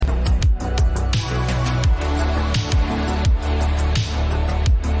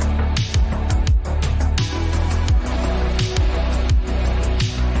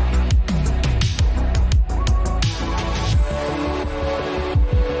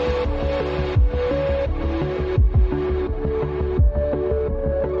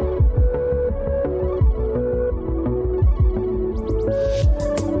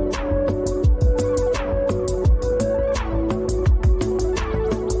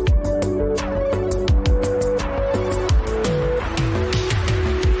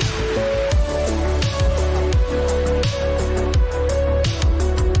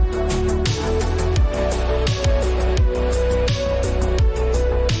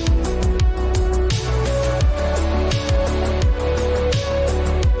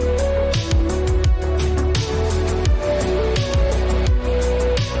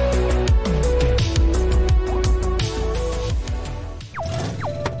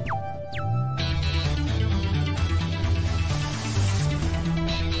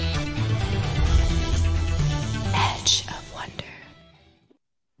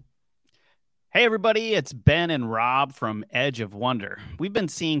Hey, everybody, it's Ben and Rob from Edge of Wonder. We've been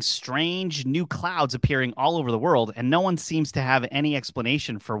seeing strange new clouds appearing all over the world, and no one seems to have any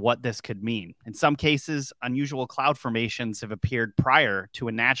explanation for what this could mean. In some cases, unusual cloud formations have appeared prior to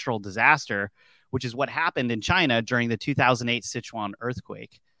a natural disaster, which is what happened in China during the 2008 Sichuan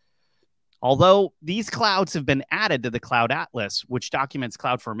earthquake. Although these clouds have been added to the Cloud Atlas, which documents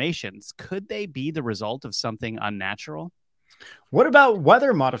cloud formations, could they be the result of something unnatural? What about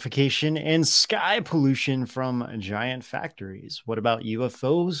weather modification and sky pollution from giant factories? What about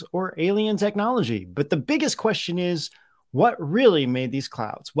UFOs or alien technology? But the biggest question is, what really made these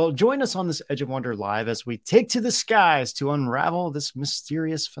clouds? Well, join us on this Edge of Wonder live as we take to the skies to unravel this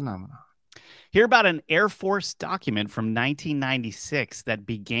mysterious phenomenon. Hear about an Air Force document from 1996 that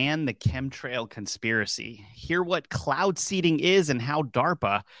began the chemtrail conspiracy. Hear what cloud seeding is and how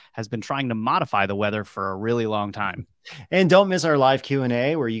DARPA has been trying to modify the weather for a really long time. And don't miss our live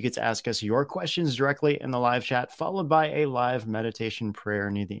Q&A where you get to ask us your questions directly in the live chat, followed by a live meditation prayer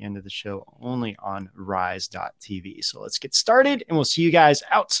near the end of the show, only on rise.tv. So let's get started, and we'll see you guys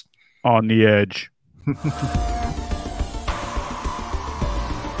out on the edge.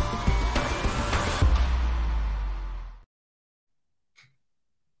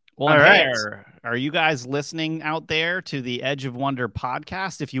 Well, all right. Are you guys listening out there to the Edge of Wonder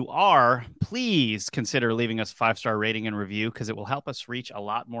podcast? If you are, please consider leaving us a 5-star rating and review because it will help us reach a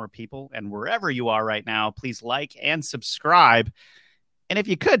lot more people. And wherever you are right now, please like and subscribe. And if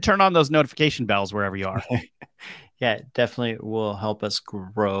you could, turn on those notification bells wherever you are. Yeah, it definitely will help us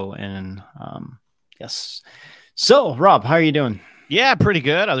grow. And yes. So, Rob, how are you doing? Yeah, pretty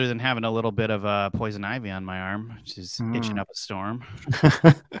good, other than having a little bit of poison ivy on my arm, which is itching up a storm.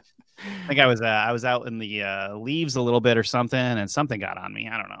 I think I was out in the leaves a little bit or something, and something got on me.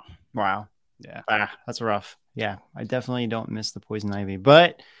 I don't know. Wow. Yeah. That's rough. Yeah, I definitely don't miss the poison ivy,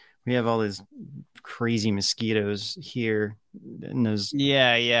 but we have all these crazy mosquitoes here. And those...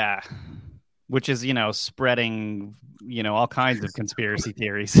 Yeah. Which is, spreading, all kinds of conspiracy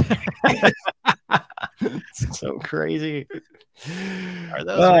theories. So crazy. Are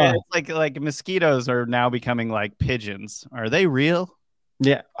those like mosquitoes are now becoming like pigeons? Are they real?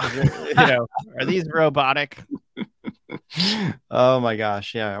 Yeah. Are these robotic? Oh my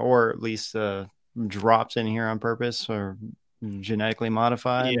gosh. Yeah. Or at least dropped in here on purpose or genetically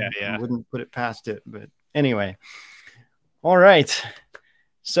modified. Yeah. I wouldn't put it past it. But anyway. All right.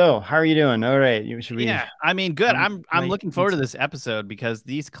 So how are you doing? All right. Yeah, I mean, good. I'm looking forward to this episode because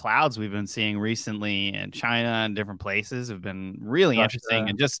these clouds we've been seeing recently in China and different places have been really interesting.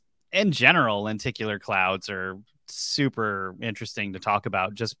 And just in general, lenticular clouds are super interesting to talk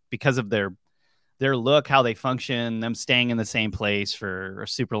about just because of their look, how they function, them staying in the same place for a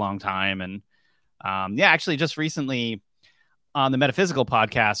super long time. And actually just recently on the Metaphysical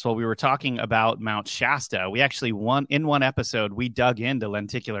podcast, while we were talking about Mount Shasta, we actually in one episode, we dug into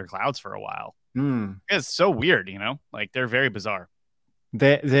lenticular clouds for a while. It's so weird, like they're very bizarre.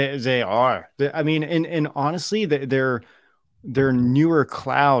 They are. I mean, and honestly, they're newer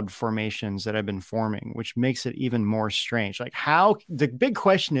cloud formations that have been forming, which makes it even more strange. Like the big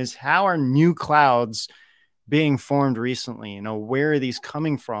question is, how are new clouds being formed recently? Where are these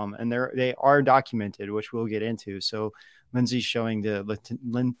coming from? And they are documented, which we'll get into. So Lindsay's showing the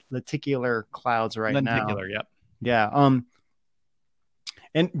lenticular clouds right now. Lenticular, yep. Yeah.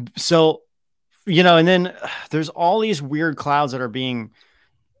 And so, and then there's all these weird clouds that are being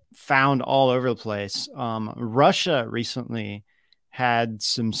found all over the place. Russia recently had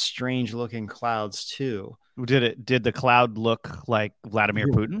some strange looking clouds too. Did the cloud look like Vladimir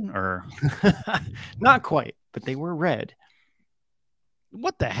Putin or not quite, but they were red.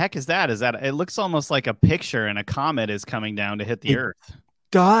 What the heck is that? It looks almost like a picture and a comet is coming down to hit the earth.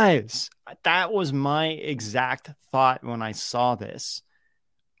 Does. That was my exact thought when I saw this.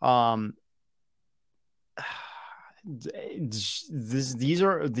 These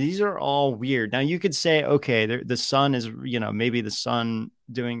are all weird. Now you could say, okay, the sun is, maybe the sun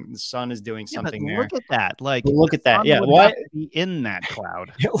is doing something there. Look at that. Like, look at that. Yeah. What in that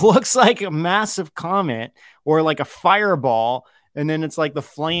cloud? It looks like a massive comet or like a fireball. And then it's like the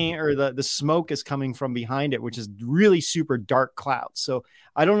flame or the smoke is coming from behind it, which is really super dark clouds. So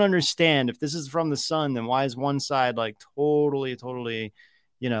I don't understand, if this is from the sun, then why is one side like totally,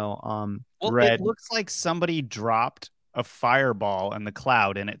 red? It looks like somebody dropped a fireball in the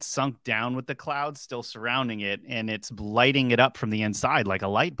cloud and it sunk down with the cloud still surrounding it, and it's lighting it up from the inside like a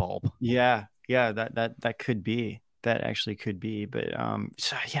light bulb. Yeah, that could be. That actually could be. But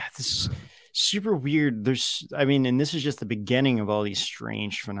so yeah, this is super weird. And this is just the beginning of all these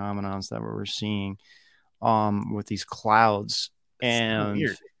strange phenomenons that we're seeing with these clouds. And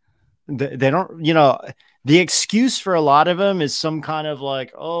They don't, you know, the excuse for a lot of them is some kind of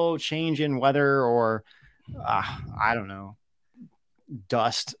like, oh, change in weather or I don't know,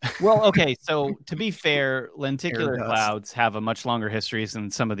 dust. Well, okay. So to be fair, Air lenticular dust. clouds have a much longer history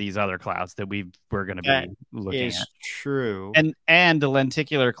than some of these other clouds that we're going to That be looking is at. true. And the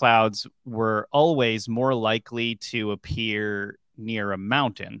lenticular clouds were always more likely to appear near a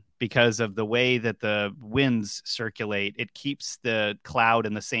mountain because of the way that the winds circulate. It keeps the cloud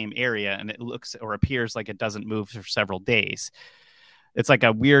in the same area and it looks or appears like it doesn't move for several days. It's like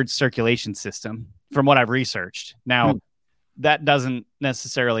a weird circulation system from what I've researched. Now, that doesn't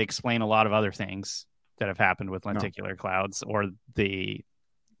necessarily explain a lot of other things that have happened with lenticular clouds or the,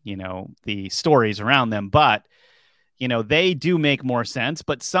 you know, the stories around them, but you know, they do make more sense.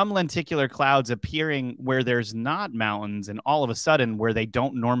 But some lenticular clouds appearing where there's not mountains and all of a sudden where they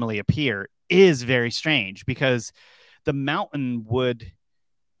don't normally appear is very strange because the mountain would,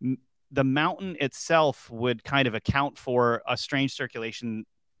 the mountain itself would kind of account for a strange circulation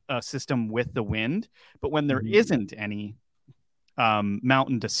system with the wind. But when there isn't any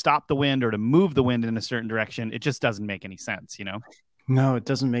mountain to stop the wind or to move the wind in a certain direction, it just doesn't make any sense, you know? No, it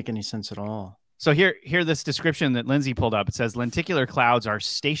doesn't make any sense at all. So here this description that Lindsay pulled up, it says lenticular clouds are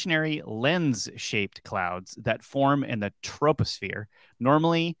stationary lens-shaped clouds that form in the troposphere,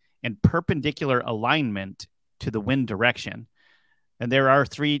 normally in perpendicular alignment to the wind direction. And there are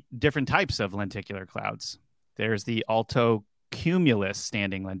 3 different types of lenticular clouds. There's the altocumulus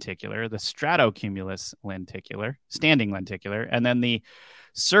standing lenticular, the stratocumulus lenticular, standing lenticular, and then the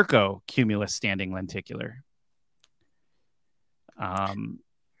circocumulus standing lenticular.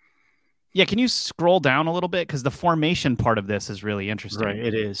 Yeah, can you scroll down a little bit? Because the formation part of this is really interesting. Right,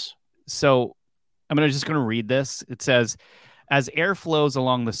 it is. So I'm just going to read this. It says, as air flows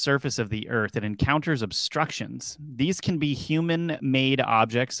along the surface of the Earth, it encounters obstructions. These can be human-made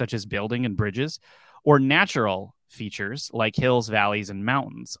objects such as buildings and bridges, or natural features like hills, valleys, and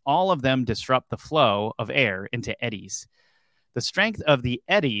mountains. All of them disrupt the flow of air into eddies. The strength of the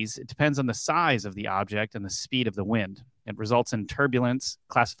eddies depends on the size of the object and the speed of the wind. It results in turbulence,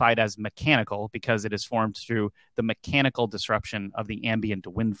 classified as mechanical because it is formed through the mechanical disruption of the ambient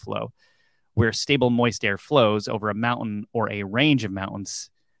wind flow. Where stable moist air flows over a mountain or a range of mountains,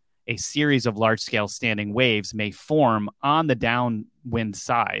 a series of large-scale standing waves may form on the downwind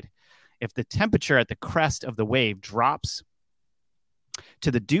side. If the temperature at the crest of the wave drops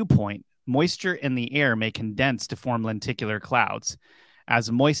to the dew point, moisture in the air may condense to form lenticular clouds.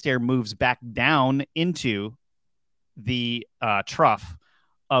 As moist air moves back down into the trough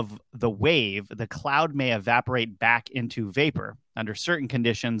of the wave, the cloud may evaporate back into vapor. Under certain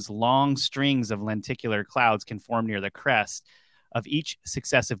conditions, long strings of lenticular clouds can form near the crest of each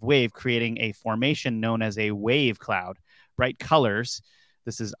successive wave, creating a formation known as a wave cloud. Bright colors,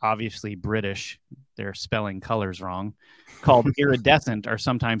 this is obviously British, they're spelling colors wrong, called iridescent, are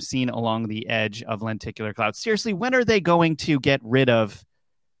sometimes seen along the edge of lenticular clouds. Seriously, when are they going to get rid of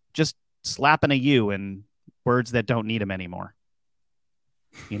just slapping a U and words that don't need them anymore?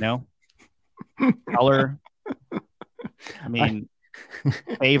 You know, color, I mean,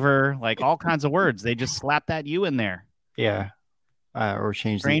 favor, like all kinds of words. They just slap that U in there. Yeah. Or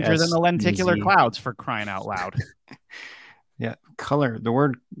change Stranger the S than the lenticular Z. clouds, for crying out loud. Yeah. Color, the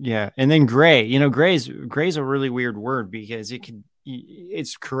word. Yeah. And then gray, you know, gray's a really weird word because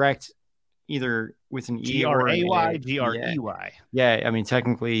it's correct either with an E or an G-R-A-Y, A. G-R-E-Y. Yeah. I mean,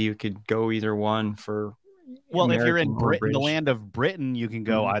 technically you could go either one for. Well, American if you're in or Britain, the British. land of Britain, you can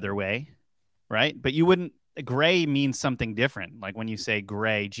go either way, right? But you wouldn't. Gray means something different. Like when you say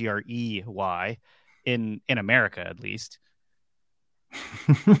gray, G-R-E-Y, in America at least.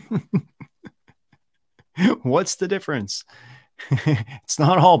 What's the difference? It's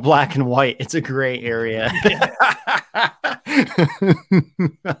not all black and white. It's a gray area.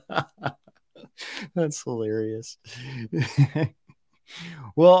 That's hilarious.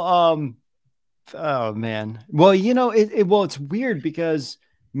 Well, oh man. Well, you know, it's weird because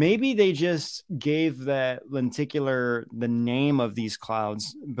maybe they just gave that lenticular the name of these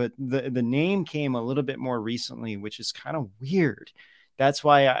clouds, but the name came a little bit more recently, which is kind of weird. That's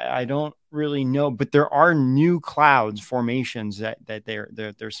why I don't really know, but there are new clouds formations that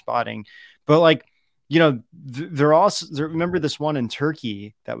they're spotting. But like, you know, they're also remember this one in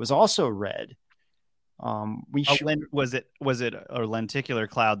Turkey that was also red. Was it a lenticular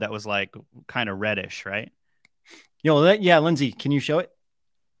cloud that was like kind of reddish, right? Yeah, Lindsay, can you show it?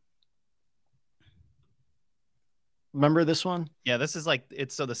 Remember this one? Yeah, this is like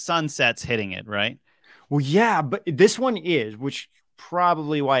it's so the sunset's hitting it, right? Well, yeah, but this one is, which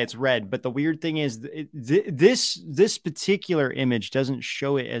probably why it's red. But the weird thing is this particular image doesn't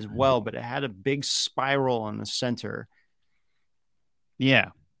show it as well, but it had a big spiral in the center. Yeah.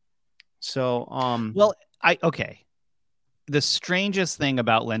 So, well, okay. The strangest thing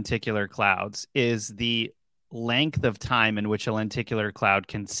about lenticular clouds is the length of time in which a lenticular cloud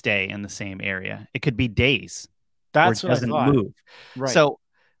can stay in the same area. It could be days. That's what doesn't I thought. move. Right. So,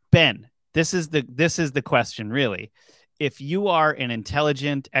 Ben, this is the question, really. If you are an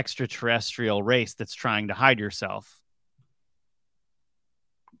intelligent extraterrestrial race that's trying to hide yourself,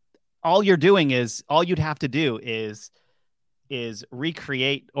 all you'd have to do is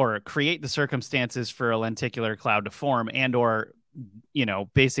recreate or create the circumstances for a lenticular cloud to form, and or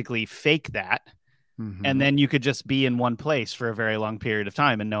basically fake that. And then you could just be in one place for a very long period of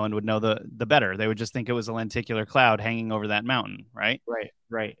time and no one would know the better. They would just think it was a lenticular cloud hanging over that mountain, right?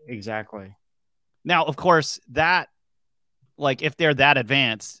 Right, exactly. Now, of course, that, like, if they're that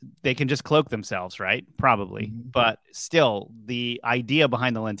advanced, they can just cloak themselves, right? Probably. But still, the idea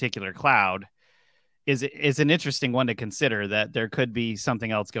behind the lenticular cloud is an interesting one to consider, that there could be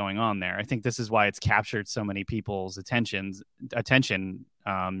something else going on there. I think this is why it's captured so many people's attention,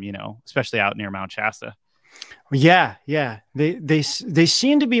 especially out near Mount Shasta. Yeah. They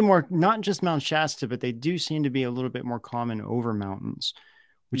seem to be more, not just Mount Shasta, but they do seem to be a little bit more common over mountains,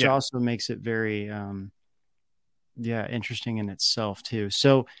 which also makes it very, interesting in itself too.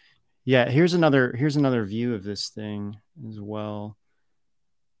 So, yeah, here's another view of this thing as well.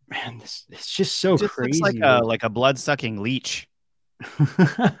 Man, it's just so crazy. Looks like a blood-sucking leech.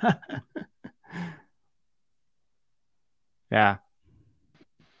 Yeah.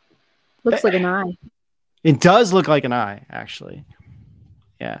 Looks like an eye. It does look like an eye, actually.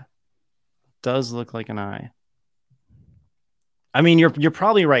 Yeah. It does look like an eye. I mean, you're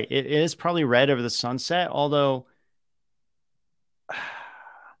probably right. It is probably red over the sunset, although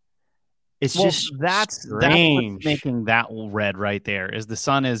it's just that's what's making that red right there, is the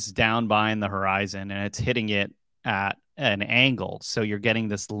sun is down behind the horizon and it's hitting it at an angle. So you're getting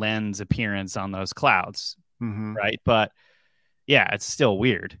this lens appearance on those clouds, right? But yeah, it's still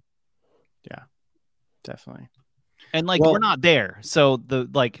weird. Yeah, definitely. And we're not there. So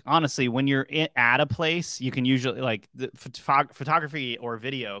honestly, when you're at a place, you can usually, the photography or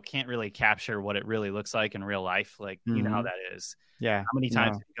video can't really capture what it really looks like in real life. You know how that is. Yeah. How many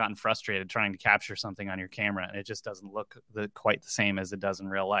times have you gotten frustrated trying to capture something on your camera and it just doesn't look quite the same as it does in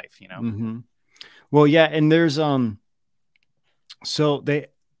real life, Well, yeah. And there's, so they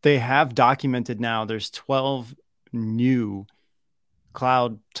have documented now there's 12 new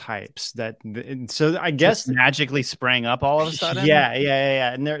cloud types so I guess just magically sprang up all of a sudden.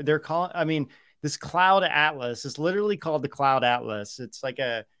 Yeah. And they're calling, I mean, this cloud atlas is literally called the Cloud Atlas. It's like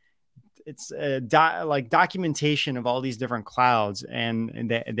documentation of all these different clouds, and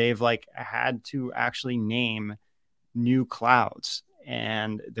they've had to actually name new clouds,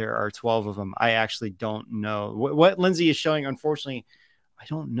 and there are 12 of them. I actually don't know what Lindsay is showing. Unfortunately, I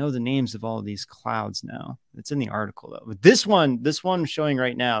don't know the names of all of these clouds now. It's in the article though. But this one showing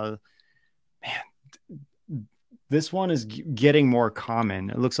right now, man, this one is getting more common.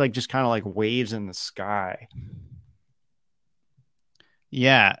 It looks like just kind of like waves in the sky.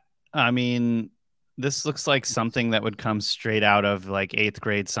 Yeah. I mean, this looks like something that would come straight out of 8th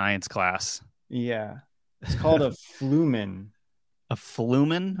grade science class. Yeah. It's called a flumen. A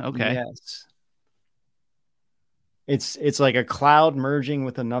flumen? Okay. Yes. It's like a cloud merging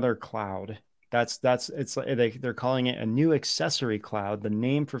with another cloud. They're calling it a new accessory cloud, the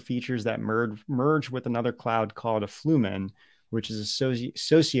name for features that merge with another cloud, called a flumen, which is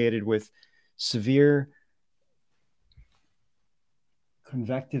associated with severe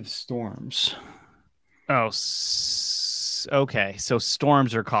convective storms. Oh, okay. So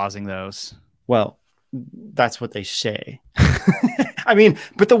storms are causing those. Well, that's what they say. I mean,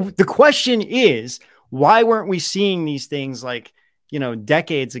 but the question is, why weren't we seeing these things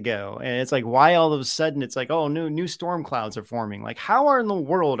decades ago? And it's why all of a sudden it's oh, new storm clouds are forming. How are in the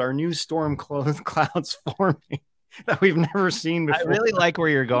world are new storm clouds forming that we've never seen before? I really like where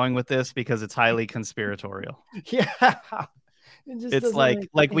you're going with this because it's highly conspiratorial. Yeah. It's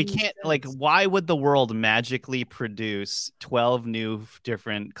we can't why would the world magically produce 12 new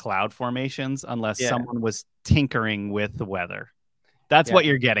different cloud formations unless someone was tinkering with the weather? That's what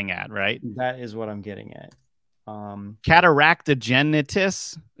you're getting at, right? That is what I'm getting at.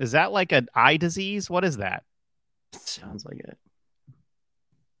 Cataractogenitis, is that like an eye disease? What is that? Sounds like it.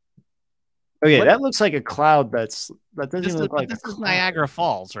 Okay, that looks like a cloud. That doesn't look like this is Niagara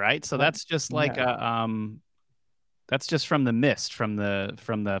Falls, right? So that's just that's just from the mist from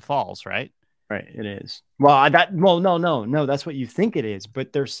the falls, right? Right, it is. Well, no, that's what you think it is,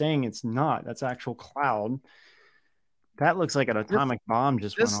 but they're saying it's not. That's actual cloud. That looks like an atomic bomb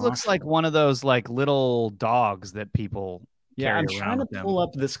just went This looks off. like one of those like little dogs that people Yeah, carry I'm around trying to with them. pull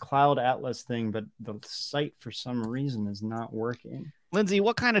up this cloud atlas thing, but the site for some reason is not working. Lindsay,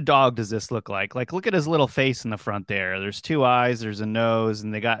 what kind of dog does this look like? Like, look at his little face in the front there. There's two eyes, there's a nose,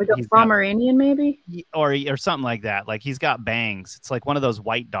 and Like a Pomeranian, maybe? or something like that. Like he's got bangs. It's like one of those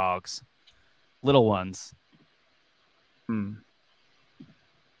white dogs, little ones.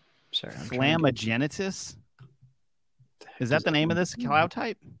 Sorry, Flammagenitus. Is that the name of this cloud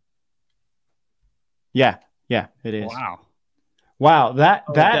type? Yeah, it is. Wow, that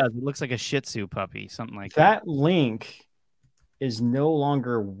it looks like a Shih Tzu puppy, something like that. That link is no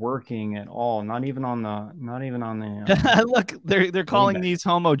longer working at all. Not even on the. Look, they're calling these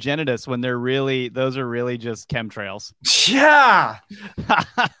homogenitus when those are really just chemtrails. Yeah,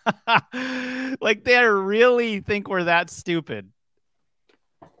 like they really think we're that stupid.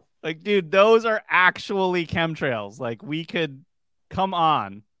 Like, dude, those are actually chemtrails. Like, we could come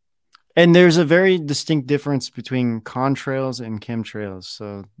on. And there's a very distinct difference between contrails and chemtrails.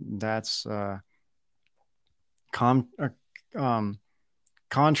 So that's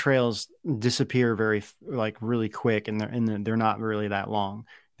contrails disappear really quick, and they're not really that long.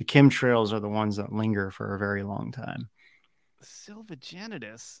 The chemtrails are the ones that linger for a very long time.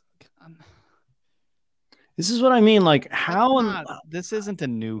 Sylvagenitus. This is what I mean. Like, this isn't a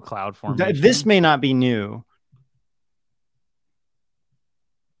new cloud formation. This may not be new.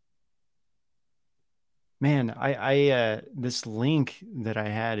 Man, I this link that I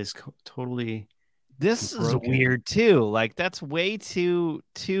had is totally. This is weird too. Like, that's way too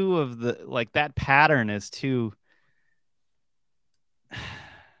of the, like, that pattern is too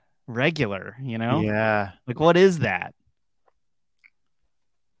regular, you know? Yeah. Like, what is that?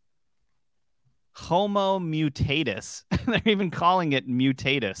 Homo mutatus. They're even calling it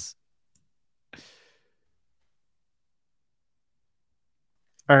mutatus.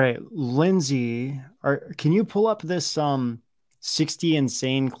 All right, Lindsay, can you pull up this 60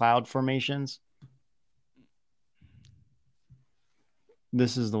 insane cloud formations?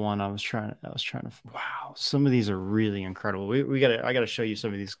 This is the one I was trying to. Wow, some of these are really incredible. I gotta show you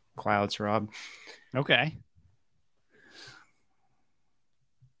some of these clouds, Rob. Okay.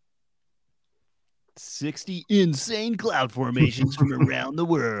 60 insane cloud formations from around the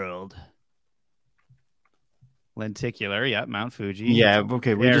world. Lenticular, yeah, Mount Fuji. Yeah,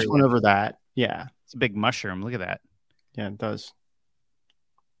 okay, we just went over that. Yeah. It's a big mushroom. Look at that. Yeah, it does.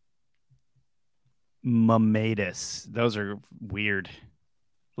 Mummatus. Those are weird.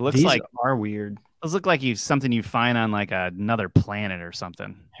 These are weird. Those look like something you find on like another planet or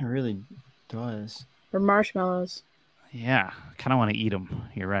something. It really does. Or marshmallows. Yeah, I kind of want to eat them.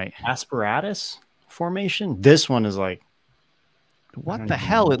 You're right. Asparatus formation. This one is like, what the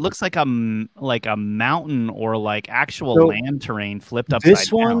hell? It looks like a mountain or like actual land terrain flipped upside down.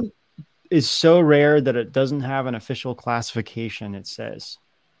 This one is so rare that it doesn't have an official classification. It says,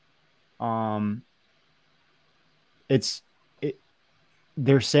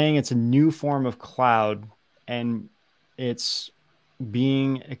 they're saying it's a new form of cloud, and it's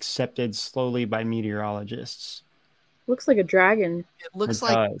being accepted slowly by meteorologists. Looks like a dragon. It looks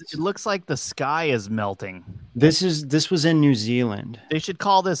like the sky is melting. This was in New Zealand. They should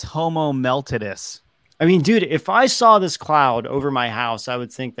call this Homo meltidus. I mean, dude, if I saw this cloud over my house, I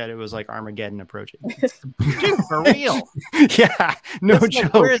would think that it was like Armageddon approaching. Dude, for real. Yeah, no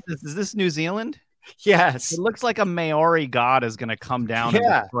joke. Where is this? Is this New Zealand? Yes. It looks like a Maori god is going to come down and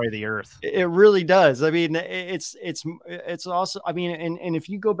destroy the earth. It really does. I mean, it's also, I mean, and if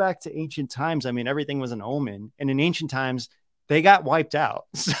you go back to ancient times, I mean, everything was an omen, and in ancient times they got wiped out.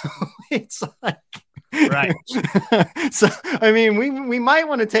 So it's like, right. So, I mean, we might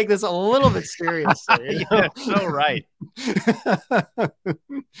want to take this a little bit seriously. You know? Yeah, so right.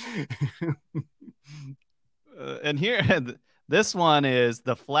 And here, this one is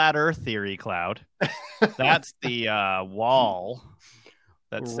the flat Earth theory cloud. That's the wall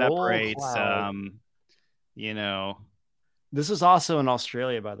that separates. You know, this is also in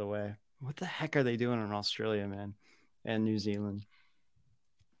Australia, by the way. What the heck are they doing in Australia, man, and New Zealand?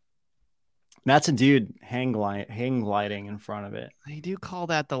 That's a dude hang gliding in front of it. They do call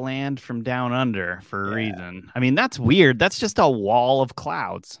that the land from down under for a reason. I mean, that's weird. That's just a wall of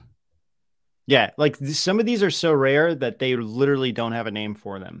clouds. Yeah, like some of these are so rare that they literally don't have a name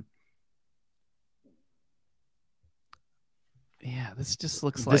for them. Yeah, this just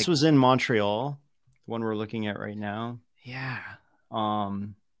looks like... This was in Montreal, the one we're looking at right now. Yeah. How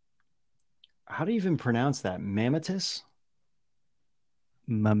do you even pronounce that? Mammatus?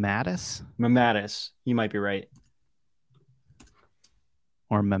 Mammatus? Mammatus. You might be right.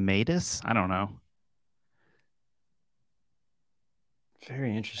 Or Mammatus? I don't know.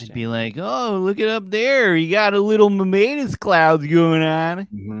 Very interesting. I'd be like, oh, look it up there. You got a little Mammatus cloud going on.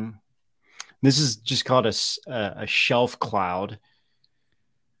 Mm-hmm. This is just called a shelf cloud.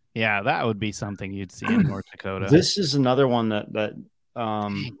 Yeah, that would be something you'd see in North Dakota. This is another one that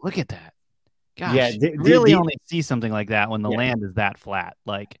Dang, look at that. Gosh, yeah, you really only see something like that when the land is that flat.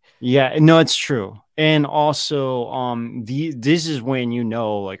 Like, yeah, no, it's true. And also, this is when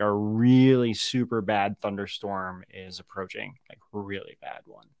like a really super bad thunderstorm is approaching, like really bad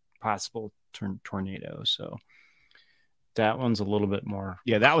one, possible tornado. So that one's a little bit more.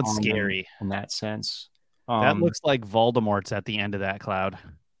 Yeah, that one's scary in that sense. That looks like Voldemort's at the end of that cloud.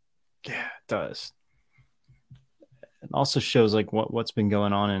 Yeah, it does. It also shows like what's been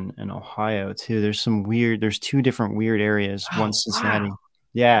going on in Ohio too. There's two different weird areas. One Cincinnati. Wow.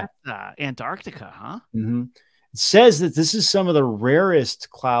 Yeah. Antarctica, huh? Mm-hmm. It says that this is some of the rarest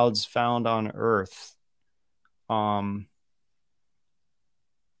clouds found on Earth.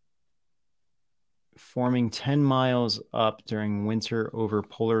 Forming 10 miles up during winter over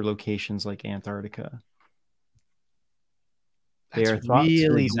polar locations like Antarctica. They are thought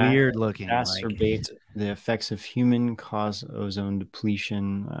really weird looking. Exacerbate the effects of human-caused ozone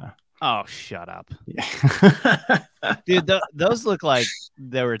depletion. Oh, shut up. Yeah. Dude, those look like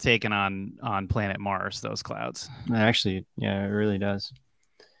they were taken on planet Mars, those clouds. Actually, yeah, it really does.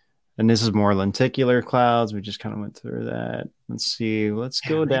 And this is more lenticular clouds. We just kind of went through that. Let's see. Let's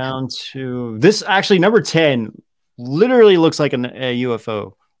go down to this. Actually, number 10 literally looks like a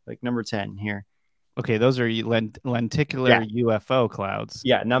UFO, like number 10 here. Okay, those are lenticular UFO clouds.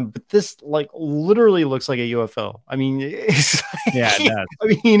 Yeah, now, but this like literally looks like a UFO. I mean, it does.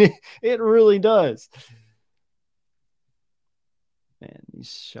 I mean, it really does. Man,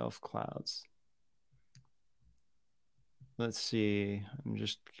 these shelf clouds. Let's see. I'm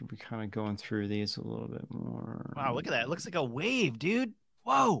just kind of going through these a little bit more. Wow, look at that. It looks like a wave, dude.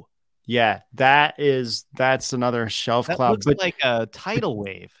 Whoa. Yeah, that's another shelf cloud. Looks like a tidal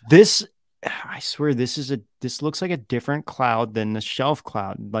wave. I swear this looks like a different cloud than the shelf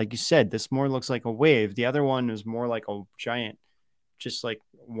cloud. Like you said, this more looks like a wave. The other one is more like a giant, just like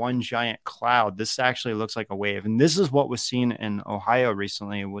one giant cloud. This actually looks like a wave. And this is what was seen in Ohio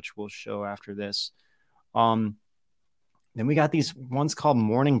recently, which we'll show after this. Then we got these ones called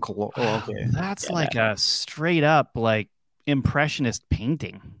morning glory. Oh, okay. That's like a straight up like impressionist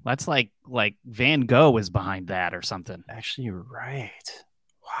painting. That's like Van Gogh is behind that or something. Actually, you're right.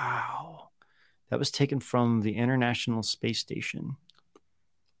 Wow. That was taken from the International Space Station.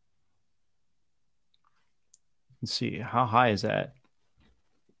 Let's see. How high is that?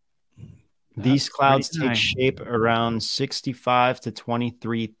 These clouds take shape around 65 to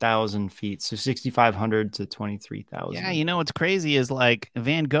 23,000 feet. So 6,500 to 23,000. Yeah, you know what's crazy is like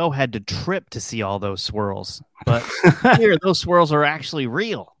Van Gogh had to trip to see all those swirls. But here, those swirls are actually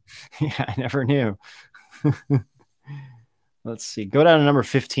real. Yeah, I never knew. Let's see. Go down to number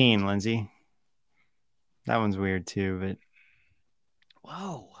 15, Lindsay. That one's weird too, but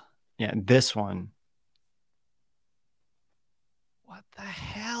whoa. Yeah, this one. What the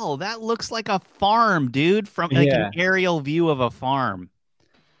hell? That looks like a farm, dude, from like an aerial view of a farm.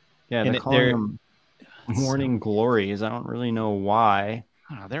 Yeah, they're calling them morning glories. I don't really know why.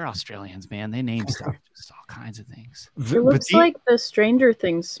 Oh, they're Australians, man. They name stuff just all kinds of things. It looks like the Stranger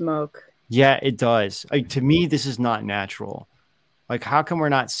Things smoke. Yeah, it does. Like, to me, this is not natural. Like, how come we're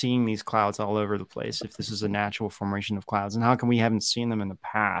not seeing these clouds all over the place if this is a natural formation of clouds? And how come we haven't seen them in the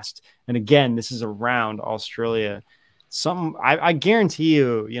past? And again, this is around Australia. I guarantee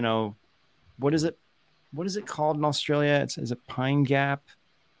you, you know, what is it called in Australia? Is it Pine Gap?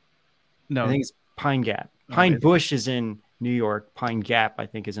 No. I think it's Pine Gap. Pine Bush is in New York. Pine Gap, I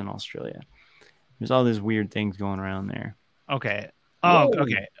think, is in Australia. There's all these weird things going around there. Okay. Oh,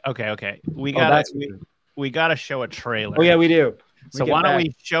 okay. We gotta show a trailer. Oh yeah, we do. So why don't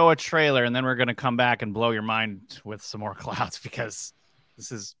we show a trailer and then we're gonna come back and blow your mind with some more clouds because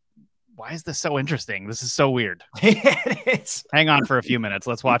why is this so interesting? This is so weird. It is. Hang on for a few minutes.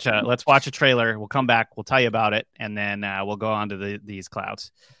 Let's watch a trailer. We'll come back. We'll tell you about it, and then we'll go on to these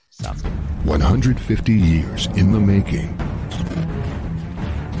clouds. Sounds good. 150 years in the making.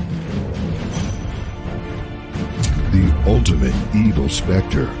 The ultimate evil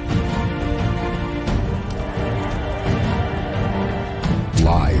specter.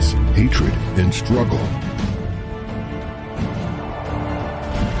 Lies, hatred, and struggle.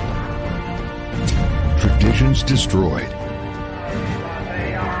 Traditions destroyed.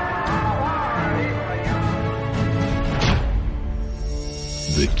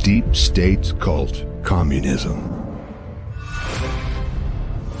 the deep state's cult, communism.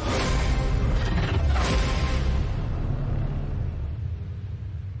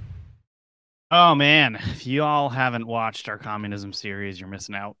 Oh man, if you all haven't watched our communism series, you're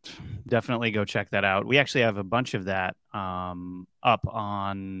missing out. Definitely go check that out. We actually have a bunch of that up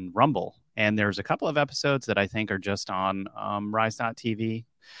on Rumble, and there's a couple of episodes that I think are just on Rise.tv,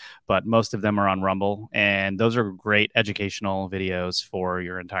 but most of them are on Rumble, and those are great educational videos for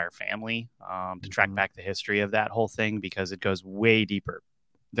your entire family to track back the history of that whole thing, because it goes way deeper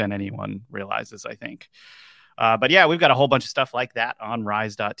than anyone realizes, I think. But yeah, we've got a whole bunch of stuff like that on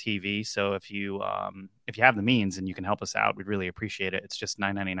Rise.tv. So if you have the means and you can help us out, we'd really appreciate it. It's just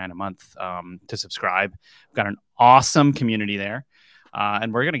 $9.99 a month to subscribe. We've got an awesome community there,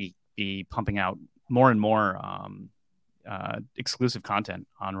 and we're going to be pumping out more and more exclusive content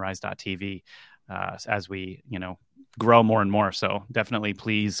on Rise.tv as we grow more and more. So definitely,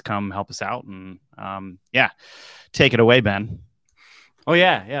 please come help us out, and take it away, Ben. Oh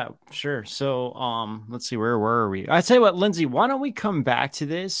yeah, sure. So let's see, where were we? I tell you what, Lindsay, why don't we come back to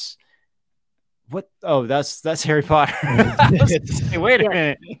this? What? Oh, that's Harry Potter. Hey, wait a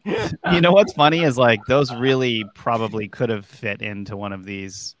minute. You know what's funny is like those really probably could have fit into one of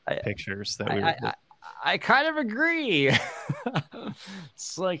these pictures that we were. I kind of agree.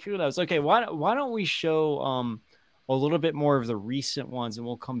 It's like, who knows? Okay, why don't we show a little bit more of the recent ones, and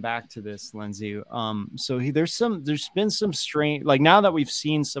we'll come back to this, Lindsay. So there's been some strange, like, now that we've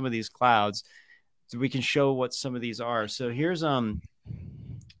seen some of these clouds, we can show what some of these are. So here's a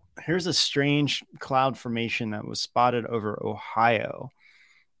strange cloud formation that was spotted over Ohio.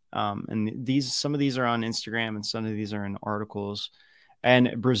 And some of these are on Instagram and some of these are in articles.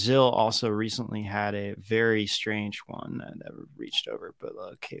 And Brazil also recently had a very strange one that reached over, but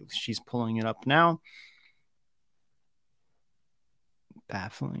okay, she's pulling it up now.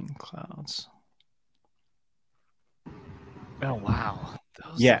 Baffling clouds. Oh wow,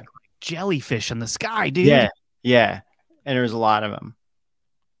 those look like jellyfish in the sky, dude. Yeah, and there's a lot of them.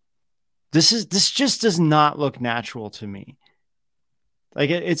 This just does not look natural to me. Like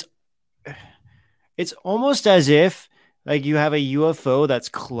it's almost as if like you have a UFO that's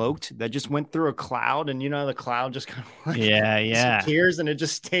cloaked that just went through a cloud, and the cloud just kind of disappears and it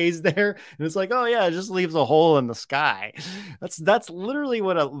just stays there, and it's like, oh yeah, it just leaves a hole in the sky. That's literally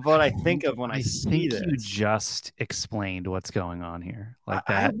what I think of when I see this. You just explained what's going on here. Like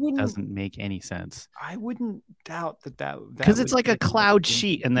that doesn't make any sense. I wouldn't doubt that because it's like a cloud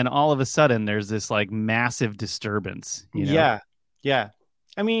sheet, and then all of a sudden there's this like massive disturbance. Yeah.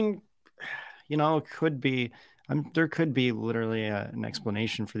 I mean, it could be. There could be literally an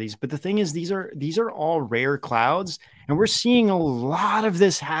explanation for these, but the thing is, these are all rare clouds, and we're seeing a lot of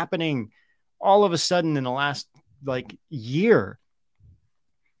this happening all of a sudden in the last year.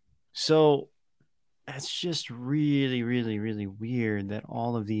 So that's just really, really, really weird that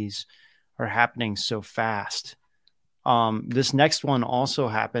all of these are happening so fast. This next one also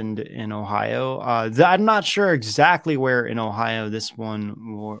happened in Ohio. I'm not sure exactly where in Ohio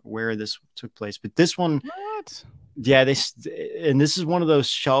where this took place, but this one, yeah, this is one of those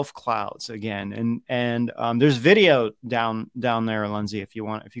shelf clouds again, and there's video down there, Lindsay. If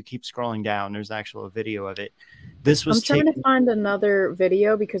you keep scrolling down, there's actual video of it. I'm trying to find another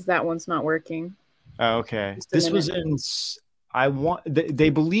video because that one's not working. Oh, okay, this was in.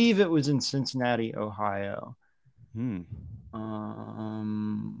 They believe it was in Cincinnati, Ohio. Let's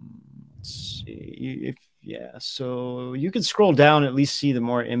see so you can scroll down, at least see the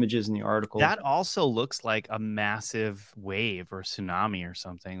more images in the article. That also looks like a massive wave or tsunami or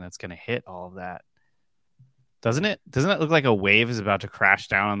something that's going to hit all of that, doesn't it look like a wave is about to crash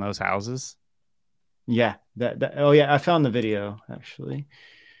down on those houses? Yeah, oh yeah, I found the video actually.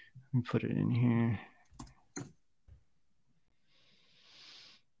 Let me put it in here.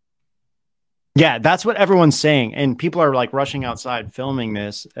 Yeah, that's what everyone's saying. And people are like rushing outside filming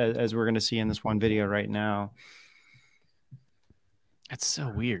this, as we're going to see in this one video right now. That's so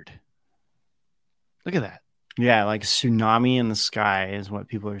weird. Look at that. Yeah, like tsunami in the sky is what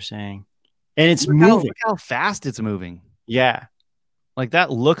people are saying. And it's moving. Look how fast it's moving. Yeah. Like that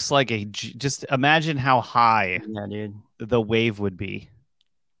looks like just imagine how high the wave would be.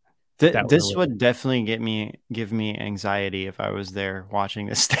 This would definitely give me anxiety if I was there watching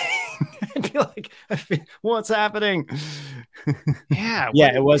this thing. I'd be like, what's happening? Yeah.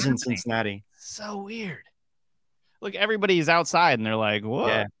 Yeah, it was in Cincinnati. So weird. Look, everybody's outside and they're like,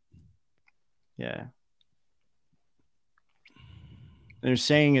 what? Yeah. They're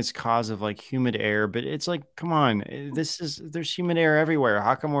saying it's cause of like humid air, but it's like, come on, there's humid air everywhere.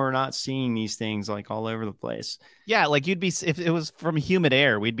 How come we're not seeing these things like all over the place? Yeah, like you'd be if it was from humid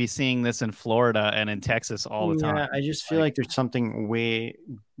air, we'd be seeing this in Florida and in Texas all the time. Yeah, I just feel like there's something way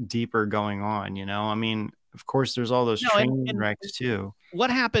deeper going on, I mean, of course there's all those train wrecks too.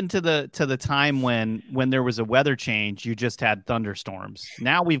 What happened to the time when there was a weather change, you just had thunderstorms?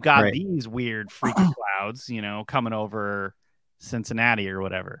 Now we've got these weird freaky clouds, coming over Cincinnati or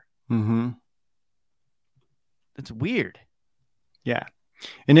whatever. Mm-hmm. It's weird. Yeah.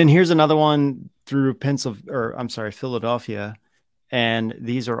 And then here's another one through Philadelphia. And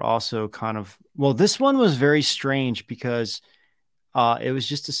these are also kind of, well, this one was very strange because it was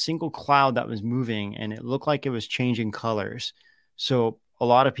just a single cloud that was moving and it looked like it was changing colors. So a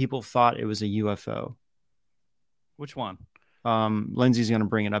lot of people thought it was a UFO. Which one? Lindsay's going to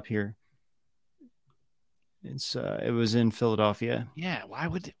bring it up here. It was in Philadelphia. Yeah. Why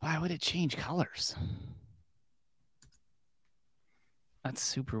would it change colors? That's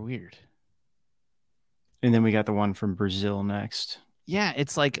super weird. And then we got the one from Brazil next. Yeah,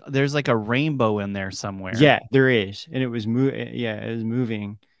 it's like there's like a rainbow in there somewhere. Yeah, there is. And it was it was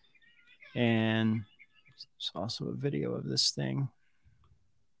moving. And there's also a video of this thing.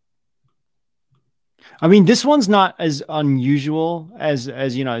 I mean, this one's not as unusual as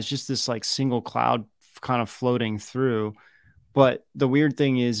it's just this like single cloud kind of floating through. But the weird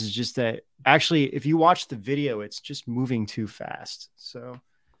thing is just that actually, if you watch the video, it's just moving too fast. So,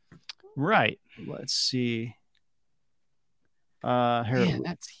 right. Let's see. Here,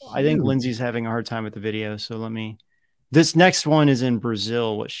 I think Lindsay's having a hard time with the video. So this next one is in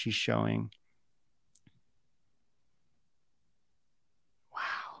Brazil, what she's showing. Wow.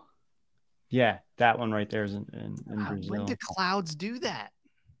 Yeah, that one right there is in Brazil. When do clouds do that?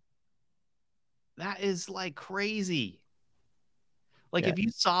 That is like crazy. Like if you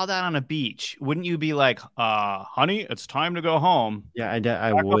saw that on a beach, wouldn't you be like, honey, it's time to go home? Yeah,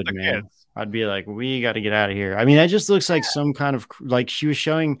 I would, man. Kids. I'd be like, we got to get out of here. I mean, that just looks like some kind of, like she was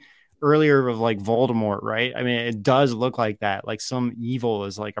showing earlier of like Voldemort, right? I mean, it does look like that. Like some evil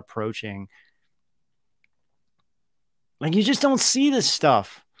is like approaching. Like you just don't see this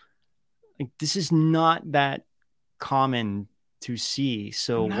stuff. Like this is not that common to see.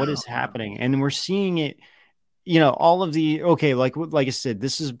 So what is happening? And we're seeing it. All of the like I said,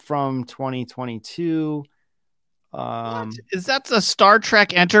 this is from 2022. What? Is that the Star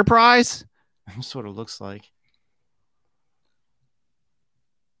Trek Enterprise? Sort of looks like.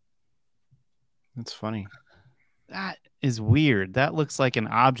 That's funny. That is weird. That looks like an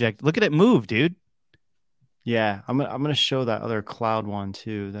object. Look at it move, dude. Yeah, I'm gonna show that other cloud one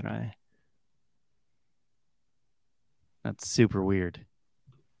too. That's super weird.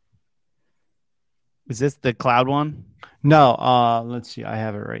 Is this the cloud one? No, let's see. I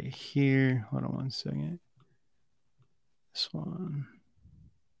have it right here. Hold on one second. This one.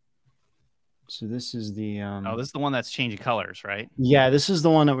 So this is the this is the one that's changing colors, right? Yeah, this is the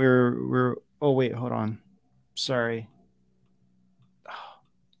one that we're oh wait, hold on. Sorry.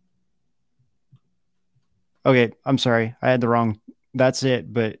 Okay, I'm sorry. I had the wrong. That's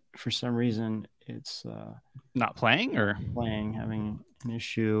it, but for some reason it's not playing or playing, having an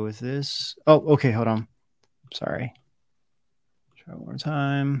issue with this. Oh, okay, hold on. Sorry. Try one more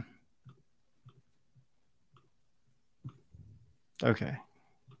time. Okay.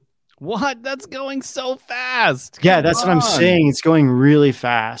 What? That's going so fast. Yeah, that's what I'm saying. It's going really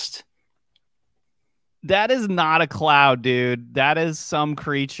fast. That is not a cloud, dude. That is some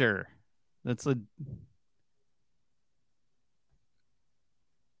creature.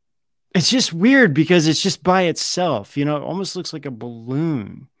 It's just weird because it's just by itself. It almost looks like a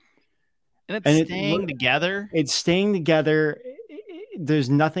balloon. And it's staying together. It's staying together. There's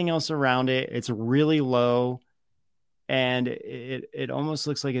nothing else around it. It's really low. And it almost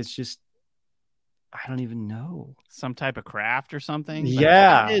looks like it's just, I don't even know. Some type of craft or something.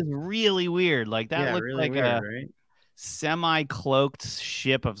 Yeah. That is really weird. Like that looks really like weird, a right? Semi-cloaked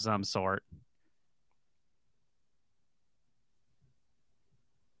ship of some sort.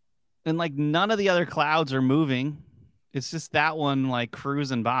 And like none of the other clouds are moving. It's just that one like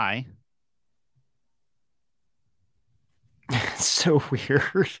cruising by. It's so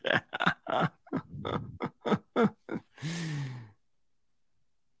weird.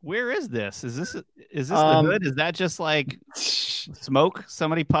 Where is this? Is this the hood? Is that just like smoke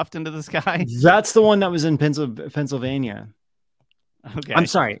somebody puffed into the sky? That's the one that was in Pennsylvania. Okay. I'm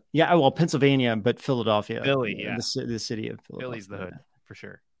sorry. Yeah, well, Pennsylvania, but Philadelphia. Philly, yeah. The city of Philadelphia. Philly's the hood, for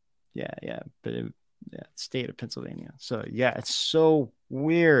sure. Yeah. But state of Pennsylvania. So, yeah, it's so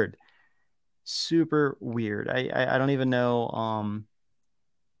weird. Super weird. I don't even know.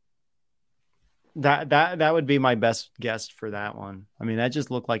 That would be my best guess for that one. I mean, that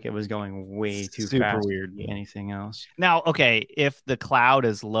just looked like it was going way too fast. Weird. To be anything else. Now, okay, if the cloud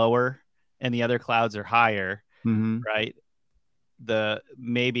is lower and the other clouds are higher, right?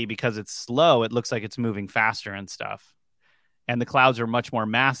 Maybe because it's slow, it looks like it's moving faster and stuff. And the clouds are much more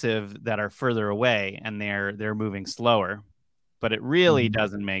massive that are further away, and they're moving slower. But it really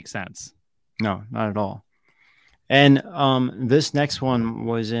doesn't make sense. No, not at all. And this next one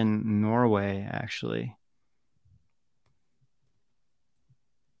was in Norway, actually.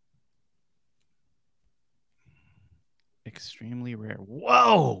 Extremely rare.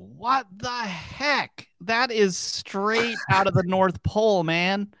 Whoa, what the heck? That is straight out of the North Pole,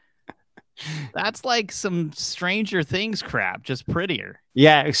 man. That's like some Stranger Things crap, just prettier.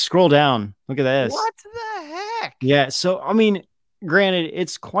 Yeah, scroll down. Look at this. What the heck? Yeah, so I mean, granted,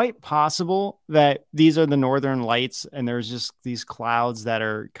 it's quite possible that these are the northern lights and there's just these clouds that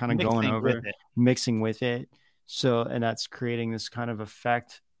are kind of going over, mixing with it. So, and that's creating this kind of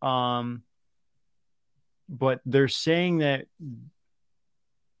effect. But they're saying that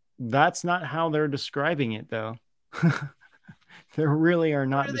that's not how they're describing it, though. They really are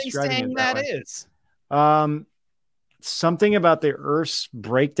not describing it that way. Is something about the Earth's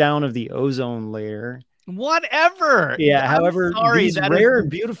breakdown of the ozone layer. Whatever. Yeah. However, these rare and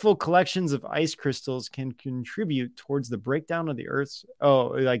beautiful collections of ice crystals can contribute towards the breakdown of the Earth's.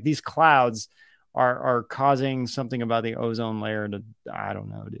 Like these clouds are causing something about the ozone layer to, I don't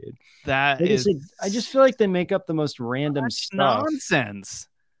know, dude. I just feel like they make up the most random stuff. Nonsense.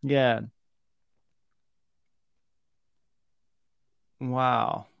 Yeah.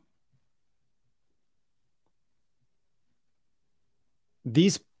 Wow.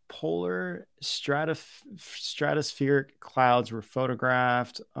 These polar stratospheric clouds were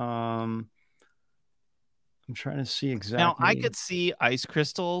photographed. I'm trying to see exactly. Now, I could see ice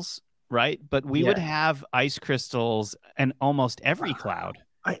crystals, right? But we would have ice crystals in almost every cloud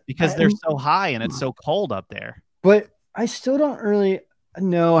because they're so high and it's so cold up there. But I still don't really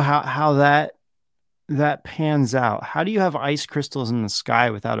know how that pans out. How do you have ice crystals in the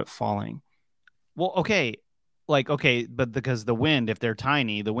sky without it falling? Well, okay. But because the wind, if they're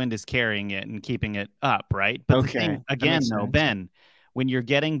tiny, the wind is carrying it and keeping it up, right? But the thing, again, though, Ben, when you're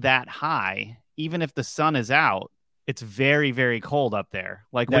getting that high, even if the sun is out, it's very, very cold up there.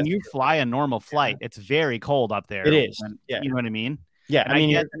 Like when you fly a normal flight, it's very cold up there. It is. You know what I mean? Yeah. And I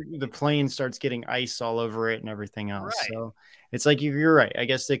mean, the plane starts getting ice all over it and everything else. Right. So it's like, you're right. I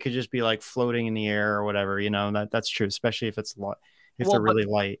guess they could just be like floating in the air or whatever, that's true. Especially if it's they're really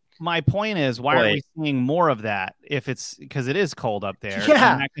light. My point is, why are we seeing more of that? If it's because it is cold up there,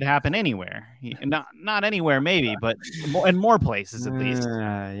 yeah, and that could happen anywhere. Not anywhere, maybe, but in more places at least.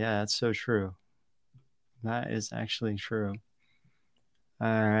 Yeah, that's so true. That is actually true.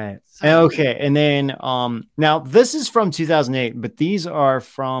 All right. Okay, and then now this is from 2008, but these are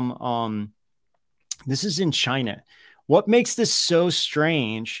from this is in China. What makes this so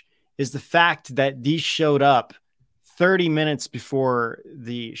strange is the fact that these showed up 30 minutes before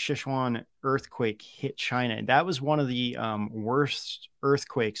the Sichuan earthquake hit China. That was one of the worst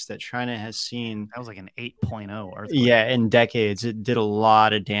earthquakes that China has seen. That was like an 8.0 earthquake. Yeah, in decades. It did a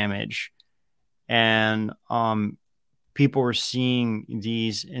lot of damage. And people were seeing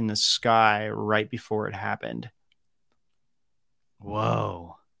these in the sky right before it happened.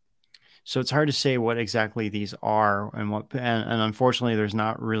 Whoa. So it's hard to say what exactly these are and unfortunately there's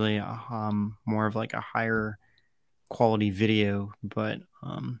not really more of like a higher quality video, but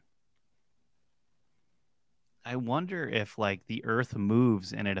I wonder if like the earth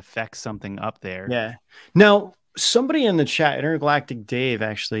moves and it affects something up there. Yeah. Now, somebody in the chat, Intergalactic Dave,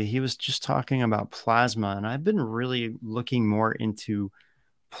 actually, he was just talking about plasma, and I've been really looking more into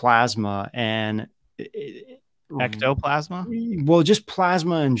plasma and ectoplasma. Well, just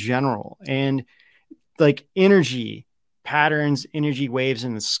plasma in general, and like energy patterns, energy waves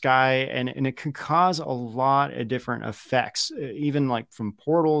in the sky, and it can cause a lot of different effects, even like from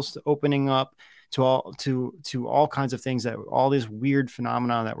portals to opening up to all kinds of things, that all these weird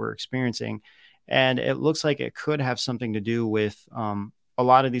phenomena that we're experiencing. And it looks like it could have something to do with a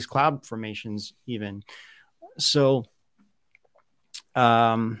lot of these cloud formations even. So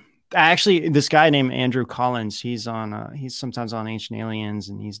actually, this guy named Andrew Collins, he's sometimes on Ancient Aliens,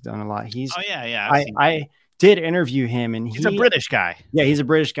 and he's done a lot. I did interview him, and he's a British guy. Yeah, he's a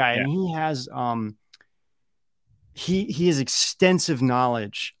British guy, and he has he has extensive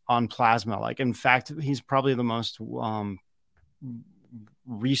knowledge on plasma. Like, in fact, he's probably the most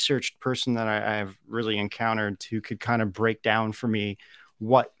researched person that I've really encountered who could kind of break down for me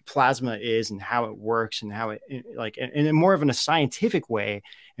what plasma is and how it works and how it like in more of a scientific way,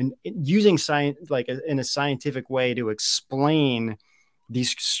 and using science like in a scientific way to explain these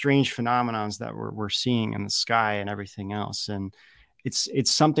strange phenomenons that we're seeing in the sky and everything else. And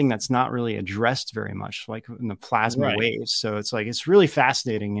it's something that's not really addressed very much, like in the plasma waves. So it's like, it's really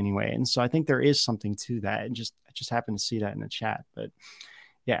fascinating anyway. And so I think there is something to that. And I just happened to see that in the chat, but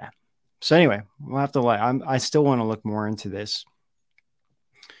yeah. So anyway, we'll have to I still want to look more into this.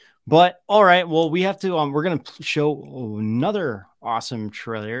 But all right, well, we have to we're going to show another awesome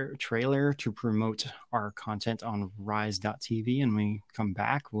trailer to promote our content on rise.tv, and when we come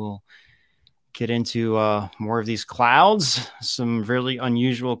back, we'll get into more of these clouds, some really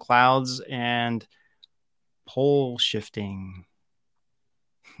unusual clouds, and pole shifting.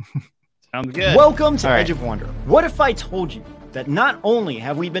 Sounds good. Welcome to Edge of Wonder. What if I told you that not only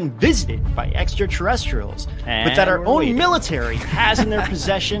have we been visited by extraterrestrials, but that our own military has in their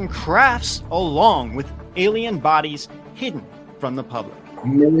possession crafts along with alien bodies hidden from the public?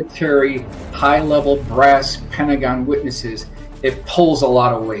 Military, high-level brass Pentagon witnesses, it pulls a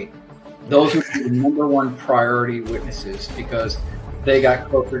lot of weight. Those would be the number one priority witnesses because they got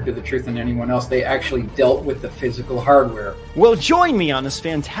closer to the truth than anyone else. They actually dealt with the physical hardware. Well, join me on this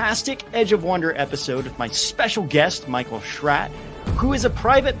fantastic Edge of Wonder episode with my special guest, Michael Schratt, who is a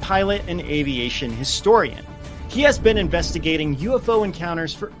private pilot and aviation historian. He has been investigating UFO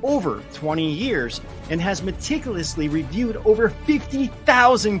encounters for over 20 years and has meticulously reviewed over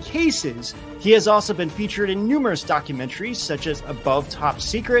 50,000 cases. He has also been featured in numerous documentaries such as Above Top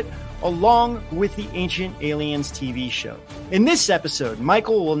Secret, along with the Ancient Aliens TV show. In this episode,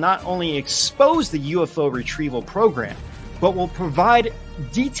 Michael will not only expose the UFO retrieval program, but will provide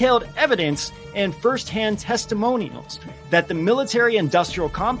detailed evidence and first-hand testimonials that the military-industrial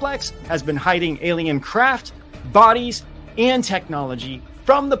complex has been hiding alien craft, bodies, and technology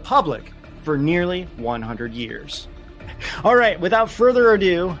from the public for nearly 100 years. All right, without further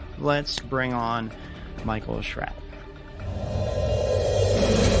ado, let's bring on Michael Schratt.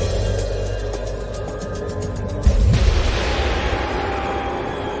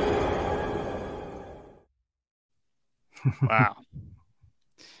 Wow.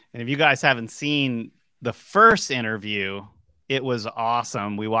 And if you guys haven't seen the first interview, it was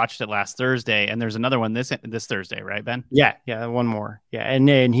awesome. We watched it last Thursday, and there's another one this Thursday, right, Ben? Yeah, one more. Yeah, and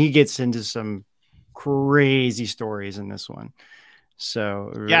then he gets into some crazy stories in this one.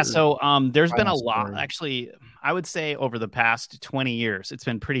 So there's been a lot. Actually, I would say over the past 20 years, it's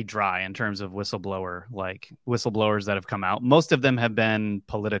been pretty dry in terms of whistleblowers that have come out. Most of them have been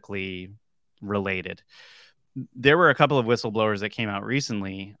politically related. There were a couple of whistleblowers that came out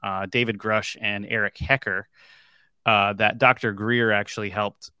recently, David Grush and Eric Hecker, that Dr. Greer actually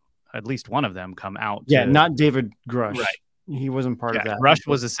helped at least one of them come out. Yeah, not David Grush. Right. He wasn't part of that. Grush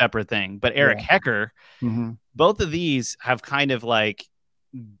was a separate thing. But Eric Hecker, both of these have kind of like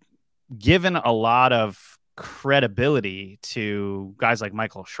given a lot of credibility to guys like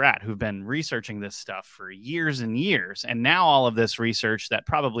Michael Schratt, who've been researching this stuff for years and years. And now all of this research that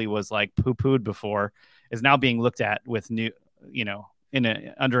probably was like poo-pooed before is now being looked at with new,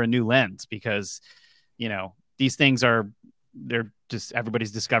 under a new lens, because, these things they're just,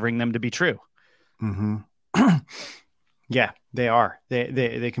 everybody's discovering them to be true. Mm-hmm. Yeah, they are.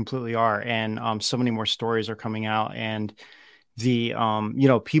 They completely are. And so many more stories are coming out, and the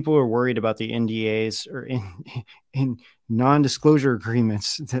people are worried about the NDAs or in non-disclosure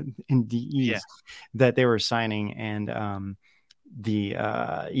agreements that NDEs that they were signing, and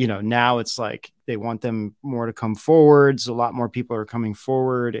now it's like they want them more to come forwards. A lot more people are coming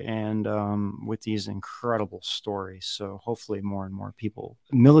forward, and with these incredible stories. So hopefully more and more people,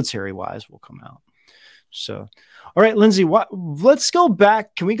 military wise, will come out. So, all right, Lindsay, let's go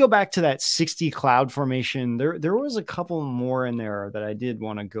back. Can we go back to that 60 cloud formation? There was a couple more in there that I did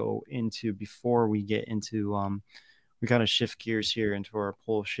want to go into before we get into, we kind of shift gears here into our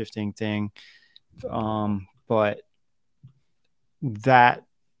pole shifting thing. But that,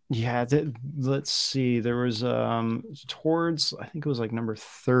 let's see, there was, towards, I think it was like number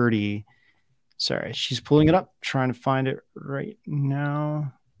 30. Sorry, she's pulling it up, trying to find it right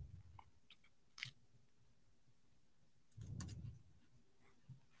now.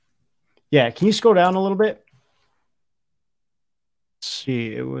 Yeah, can you scroll down a little bit? Let's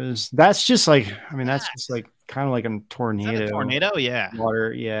see, that's just like kind of like a tornado. Is that a tornado? Yeah.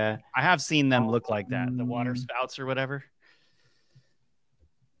 Water, yeah. I have seen them look like that, the water spouts or whatever.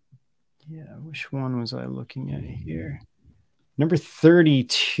 Yeah, which one was I looking at here? Number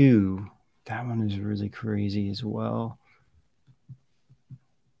 32. That one is really crazy as well.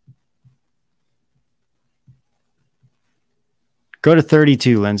 Go to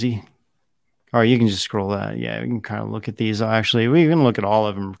 32, Lindsay. Or you can just scroll that. Yeah, we can kind of look at these. Actually, we can look at all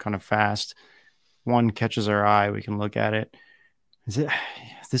of them kind of fast. One catches our eye. We can look at it.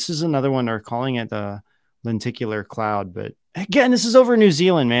 This is another one. They're calling it the lenticular cloud. But again, this is over New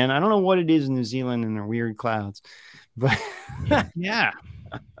Zealand, man. I don't know what it is in New Zealand and their weird clouds. But yeah.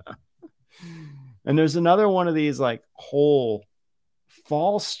 And there's another one of these like fall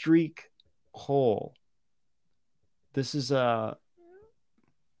streak hole. This is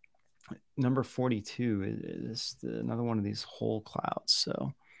number 42 is another one of these whole clouds.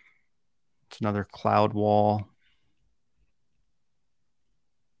 So it's another cloud wall.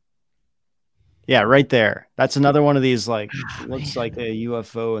 Yeah, right there. That's another one of these like looks like a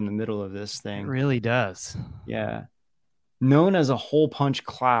UFO in the middle of this thing. It really does. Yeah. Known as a hole punch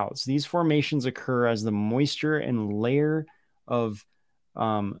clouds. These formations occur as the moisture and layer of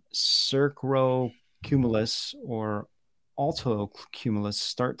cirrocumulus or altocumulus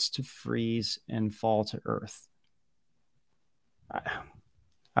starts to freeze and fall to Earth.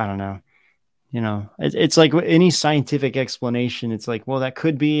 I don't know. You know, it's like any scientific explanation. It's like, well, that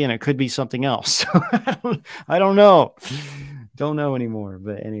could be, and it could be something else. I don't know. Don't know anymore.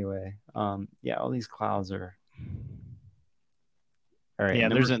 But anyway, yeah, all these clouds are. All right. Yeah,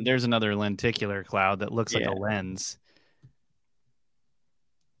 there's another lenticular cloud that looks like a lens.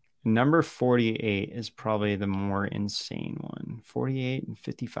 Number 48 is probably the more insane one. 48 and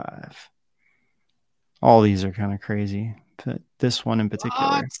 55. All these are kind of crazy, but this one in particular.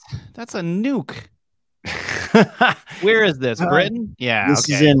 What? That's a nuke. Where is this? Britain? Yeah. This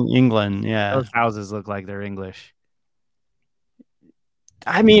is in England. Yeah. Those houses look like they're English.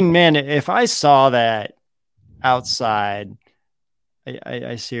 I mean, man, if I saw that outside,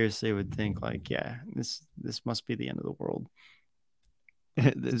 I seriously would think like, yeah, this must be the end of the world.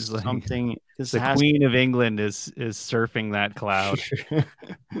 This is like something. The Queen of England is surfing that cloud.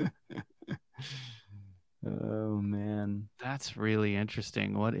 Oh man, that's really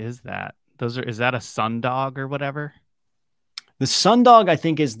interesting. What is that? Is that a sundog or whatever? The sundog, I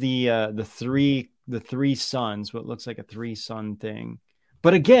think, is the three suns. What looks like a 3-sun thing.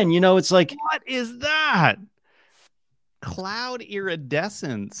 But again, you know, it's like, what is that? Cloud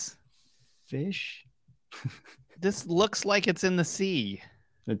iridescence. Fish. This looks like it's in the sea.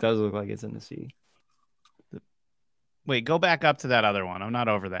 It does look like it's in the sea. Wait, go back up to that other one. I'm not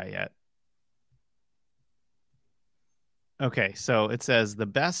over that yet. Okay, so it says the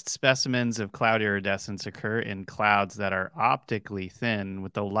best specimens of cloud iridescence occur in clouds that are optically thin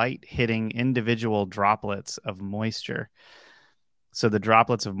with the light hitting individual droplets of moisture. So the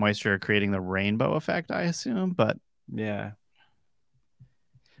droplets of moisture are creating the rainbow effect, I assume, but yeah.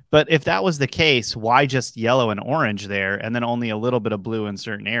 But if that was the case, why just yellow and orange there and then only a little bit of blue in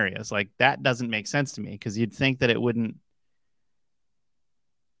certain areas? Like that doesn't make sense to me because you'd think that it wouldn't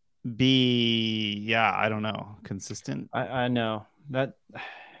be, I don't know, consistent. I know that it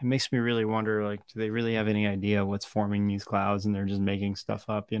makes me really wonder, like, do they really have any idea what's forming these clouds and they're just making stuff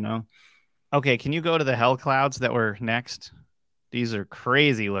up, you know? Okay, can you go to the hell clouds that were next? These are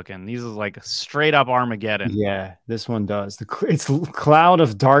crazy looking. These are like straight up Armageddon. Yeah, this one does. It's Cloud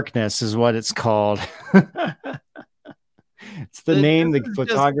of Darkness is what it's called. It's the name the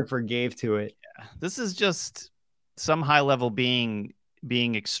photographer gave to it. Yeah, this is just some high level being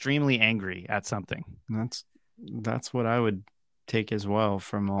extremely angry at something. That's what I would take as well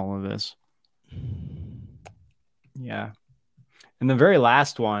from all of this. Yeah. And the very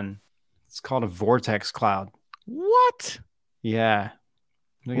last one, it's called a vortex cloud. What? Yeah.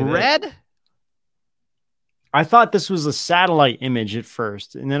 Red? I thought this was a satellite image at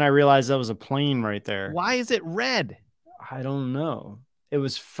first, and then I realized that was a plane right there. Why is it red? I don't know. It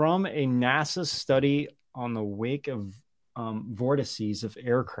was from a NASA study on the wake of vortices of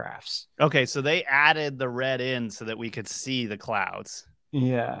aircrafts. Okay, so they added the red in so that we could see the clouds.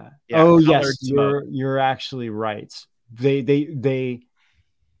 Yeah. Oh yes, you're actually right. They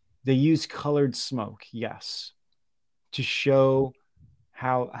use colored smoke. Yes. To show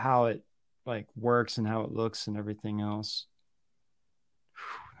how it like works and how it looks and everything else.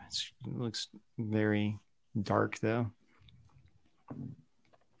 It looks very dark though.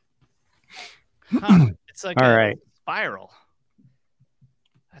 Huh. It's like all right. Spiral.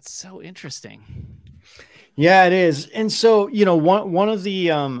 That's so interesting. Yeah, it is. And so, you know, one of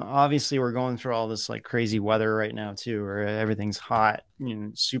the obviously we're going through all this like crazy weather right now too, where everything's hot, you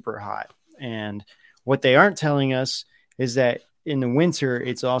know, super hot. And what they aren't telling us is that in the winter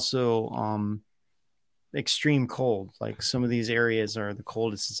it's also extreme cold. Like some of these areas are the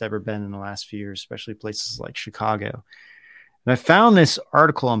coldest it's ever been in the last few years, especially places like Chicago. And I found this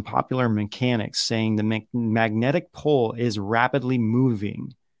article on Popular Mechanics saying the magnetic pole is rapidly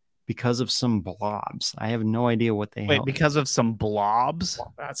moving because of some blobs. I have no idea what they Wait, because of some blobs?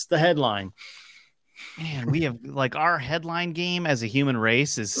 That's the headline. Man, we have like our headline game as a human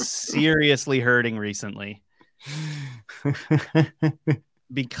race is seriously hurting recently.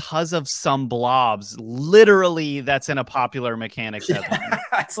 Because of some blobs. Literally, that's in a Popular Mechanics headline.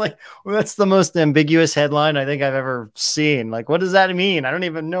 It's like, well, that's the most ambiguous headline I think I've ever seen. Like, what does that mean? I don't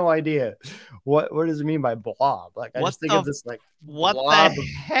even know idea. What does it mean by blob? Like, I just think of this like, what the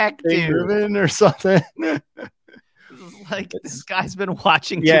heck, dude? Moving or something. Like, this guy's been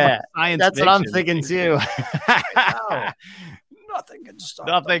watching too much science that's fiction. what I'm thinking too. Nothing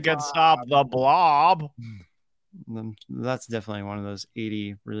can stop the blob. That's definitely one of those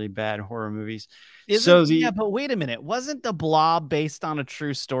 80 really bad horror movies. But wait a minute. Wasn't the blob based on a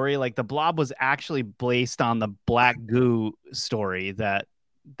true story? Like, the blob was actually based on the black goo story that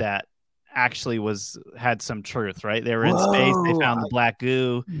actually had some truth, right? They were in space, they found the black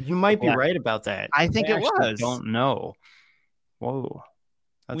goo. You might be right about that. I think it was. Don't know. Whoa.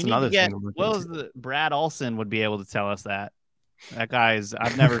 That's another thing. Brad Olson would be able to tell us that. That guy's,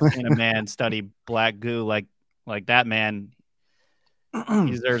 I've never seen a man study black goo like that man.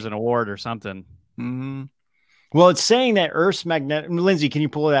 He deserves an award or something. Mm-hmm. Well, it's saying that Earth's magnetic. Lindsay, can you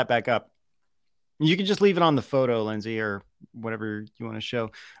pull that back up? You can just leave it on the photo, Lindsay, or whatever you want to show.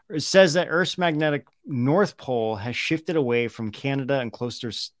 It says that Earth's magnetic North Pole has shifted away from Canada and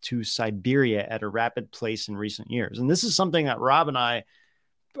closer to Siberia at a rapid pace in recent years. And this is something that Rob and I,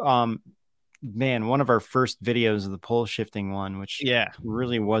 one of our first videos of the pole shifting one, which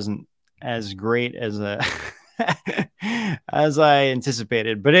really wasn't as great as as I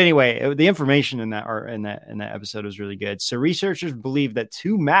anticipated. But anyway, the information in that episode was really good. So researchers believe that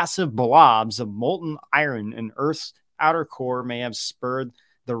two massive blobs of molten iron in Earth's outer core may have spurred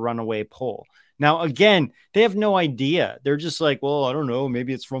the runaway pole. Now, again, they have no idea. They're just like, well, I don't know.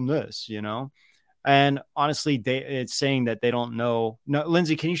 Maybe it's from this, And honestly, it's saying that they don't know. No,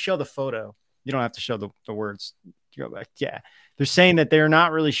 Lindsay, can you show the photo? You don't have to show the words. Go back. Yeah. They're saying that they're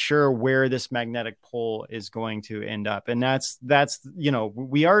not really sure where this magnetic pole is going to end up. And that's,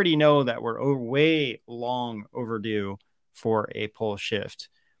 we already know that we're way long overdue for a pole shift.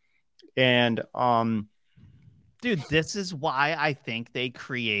 And, dude, this is why I think they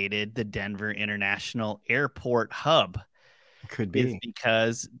created the Denver International Airport hub. Could be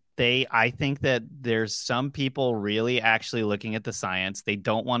because I think that there's some people really actually looking at the science. They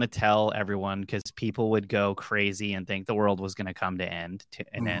don't want to tell everyone because people would go crazy and think the world was going to come to an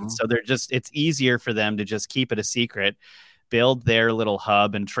end. So it's easier for them to just keep it a secret, build their little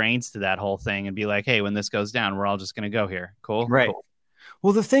hub and trains to that whole thing and be like, hey, when this goes down, we're all just going to go here. Cool. Right. Cool.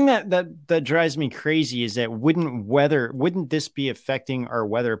 Well, the thing that drives me crazy is that wouldn't this be affecting our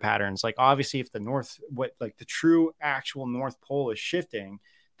weather patterns? Like, obviously, if the true actual North Pole is shifting,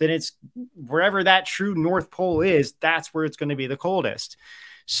 then it's wherever that true North Pole is, that's where it's going to be the coldest.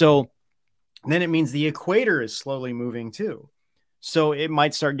 So then it means the equator is slowly moving too. So it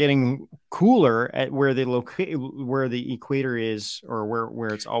might start getting cooler at where the equator is, or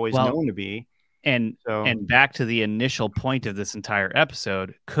where it's always known to be. And back to the initial point of this entire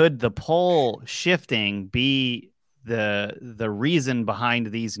episode, could the pole shifting be the reason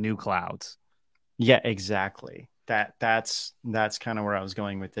behind these new clouds? Yeah, exactly. That's kind of where I was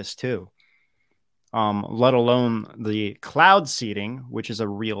going with this too. Let alone the cloud seeding, which is a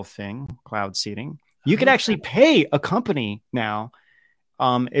real thing. Cloud seeding. You could actually pay a company now.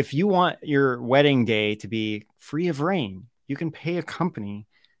 If you want your wedding day to be free of rain, you can pay a company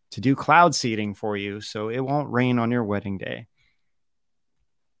to do cloud seeding for you so it won't rain on your wedding day.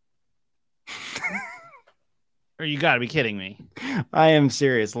 Or you got to be kidding me. I am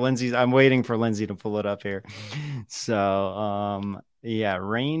serious. I'm waiting for Lindsay to pull it up here. So,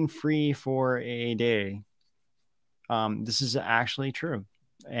 rain free for a day. This is actually true.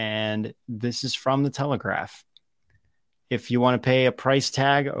 And this is from the Telegraph. If you want to pay a price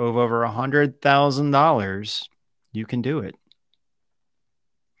tag of over $100,000, you can do it.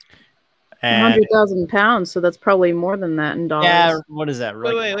 100,000 pounds, so that's probably more than that in dollars. Yeah, what is that?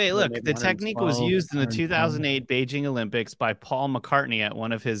 Right? Wait, look. The technique was used in the 2008 Beijing Olympics by Paul McCartney at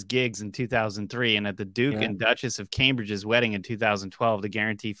one of his gigs in 2003 and at the Duke and Duchess of Cambridge's wedding in 2012 to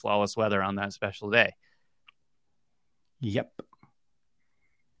guarantee flawless weather on that special day. Yep.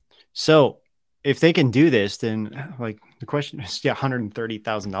 So if they can do this, then the question is,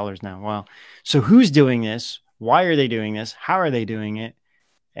 $130,000 now. Wow. So who's doing this? Why are they doing this? How are they doing it?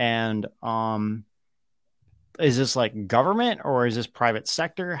 And this like government or is this private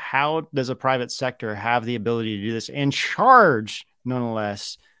sector? How does a private sector have the ability to do this and charge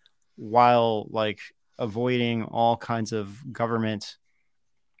nonetheless while like avoiding all kinds of government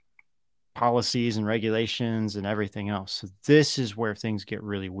policies and regulations and everything else? So this is where things get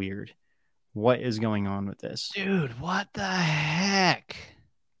really weird. What is going on with this? Dude, what the heck?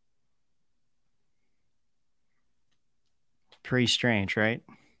 Pretty strange, right?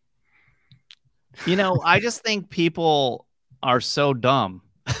 You know, I just think people are so dumb.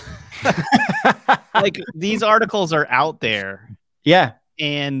 Like, these articles are out there. Yeah.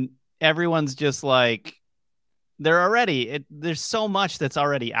 And everyone's just like, there's so much that's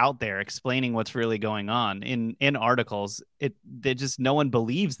already out there explaining what's really going on in articles. They just, no one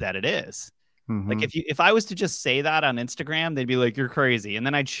believes that it is. Mm-hmm. Like, if I was to just say that on Instagram, they'd be like, you're crazy. And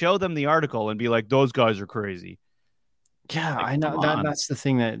then I'd show them the article and be like, those guys are crazy. Yeah, like, I know that's the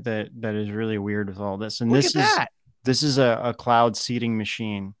thing that is really weird with all this. And Look at that. This is a cloud seeding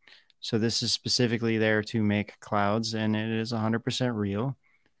machine. So this is specifically there to make clouds, and it is 100% real.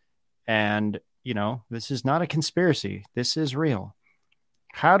 And, you know, this is not a conspiracy. This is real.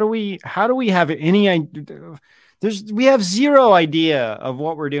 How do we have any idea? We have zero idea of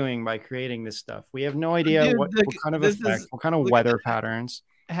what we're doing by creating this stuff. We have no idea what kind of effect, what kind of weather patterns.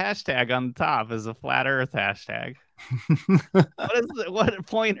 Hashtag on the top is a flat earth hashtag. What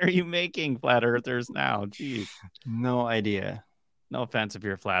point are you making, flat earthers, now? Jeez. No idea. No offense if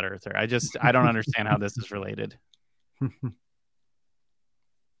you're a flat earther. I don't understand how this is related.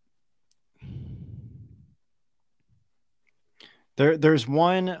 There's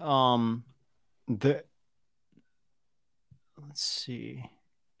one let's see.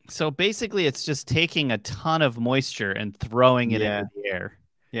 So basically it's just taking a ton of moisture and throwing it into the air.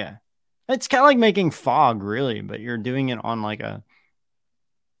 Yeah. It's kind of like making fog, really, but you're doing it on like a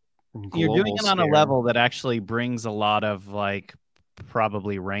You're doing it on a level that actually brings a lot of like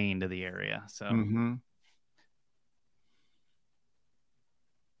probably rain to the area. So mm-hmm.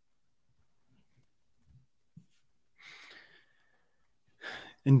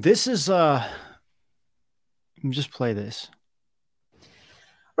 And this is let me just play this.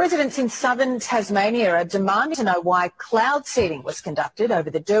 Residents in southern Tasmania are demanding to know why cloud seeding was conducted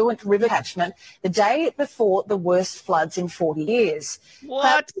over the Derwent River catchment the day before the worst floods in 40 years.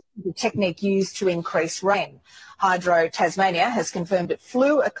 What? The technique used to increase rain. Hydro Tasmania has confirmed it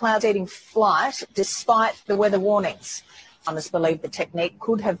flew a cloud seeding flight despite the weather warnings. Farmers believe the technique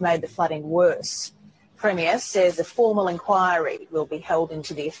could have made the flooding worse. Premier says a formal inquiry will be held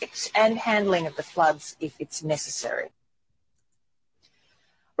into the effects and handling of the floods if it's necessary.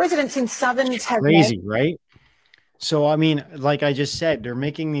 Residents in southern Tasmania. Crazy, right? So, I mean, like I just said, they're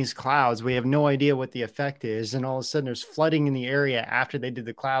making these clouds. We have no idea what the effect is. And all of a sudden there's flooding in the area after they did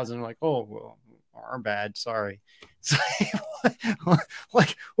the clouds. And they're like, oh, well, our bad. Sorry.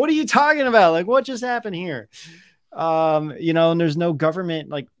 Like, what are you talking about? Like, what just happened here? You know, and there's no government,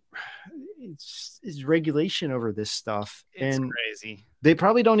 like, it's regulation over this stuff. It's and crazy. They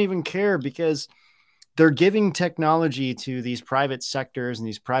probably don't even care because they're giving technology to these private sectors and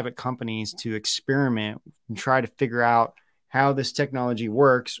these private companies to experiment and try to figure out how this technology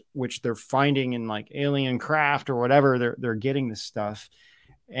works, which they're finding in like alien craft or whatever. They're getting this stuff,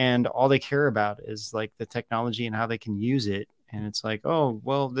 and all they care about is like the technology and how they can use it. And it's like, oh,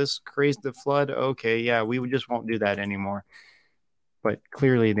 well, this creates the flood. Okay, yeah, we just won't do that anymore. But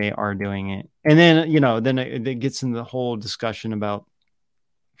clearly they are doing it. And then, you know, then it gets into the whole discussion about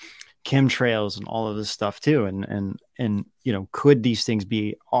chemtrails and all of this stuff too. And, you know, could these things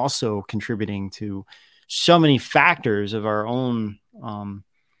be also contributing to so many factors of our own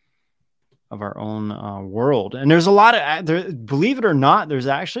world? And there's a lot of, believe it or not, there's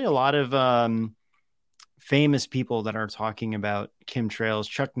actually a lot of famous people that are talking about chemtrails.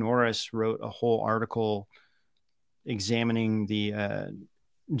 Chuck Norris wrote a whole article examining the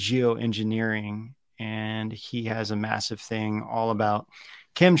geoengineering, and he has a massive thing all about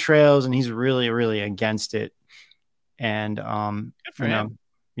chemtrails, and he's really, really against it. And good for him.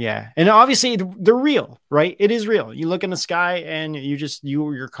 Yeah, and obviously they're real, right? It is real. You look in the sky and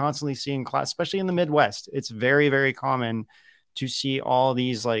you're constantly seeing clouds, especially in the Midwest. It's very, very common to see all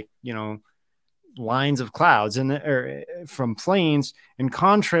these, like, you know, lines of clouds or from planes, and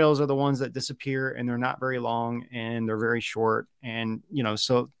contrails are the ones that disappear, and they're not very long and they're very short. And, you know,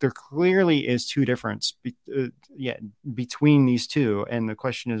 so there clearly is two difference between these two. And the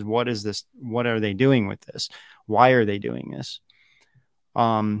question is, what is this? What are they doing with this? Why are they doing this?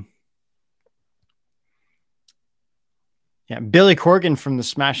 Billy Corgan from the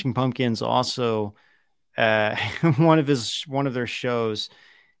Smashing Pumpkins also one of their shows,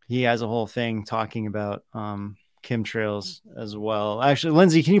 he has a whole thing talking about chemtrails as well. Actually,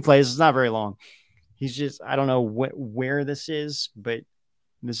 Lindsay, can you play this? It's not very long. He's just, I don't know where this is, but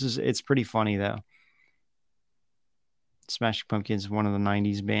it's pretty funny though. Smashing Pumpkins, one of the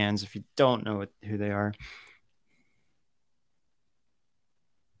 90s bands, if you don't know who they are.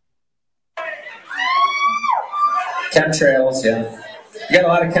 Chemtrails, yeah. You got a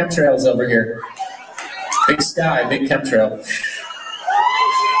lot of chemtrails over here. Big sky, big chemtrail.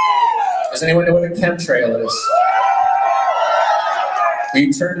 Does anyone know what a chemtrail is? Will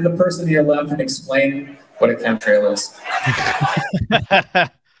you turn to the person to your left and explain what a chemtrail is?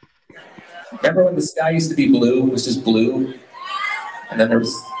 Remember when the sky used to be blue? It was just blue. And then there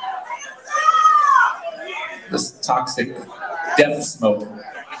was this toxic death smoke.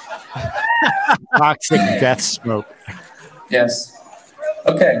 Toxic death smoke. Yes.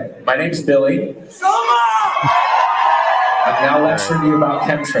 Okay, my name's Billy. I'm now lecturing you about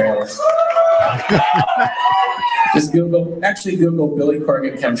chemtrails. Just Google Billy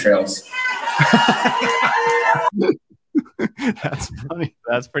Corgan chemtrails. That's funny.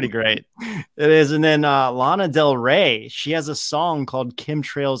 That's pretty great. It is. And then Lana Del Rey, she has a song called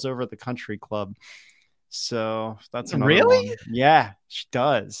Chemtrails Over the Country Club. So that's another really one. Yeah, she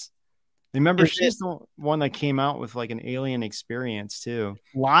does. Remember, she's the one that came out with like an alien experience too.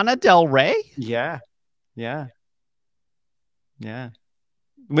 Lana Del Rey? Yeah.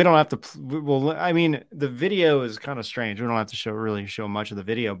 We don't have to. Well, I mean, the video is kind of strange. We don't have to show much of the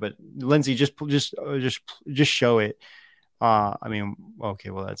video, but Lindsay, just show it. I mean,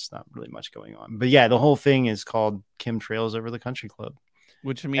 okay, well, that's not really much going on, but yeah, the whole thing is called Chemtrails Over the Country Club,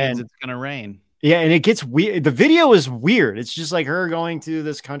 which means it's gonna rain. Yeah, and it gets weird. The video is weird. It's just like her going to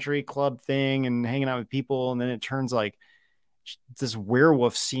this country club thing and hanging out with people, and then it turns like this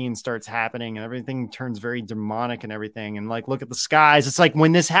werewolf scene starts happening, and everything turns very demonic and everything. And like, look at the skies. It's like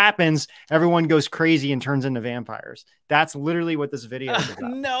when this happens, everyone goes crazy and turns into vampires. That's literally what this video is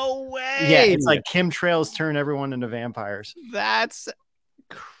about. No way. Yeah, it's like chemtrails turn everyone into vampires. That's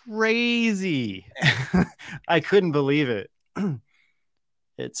crazy. I couldn't believe it.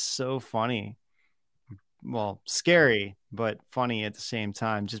 It's so funny. Well, scary, but funny at the same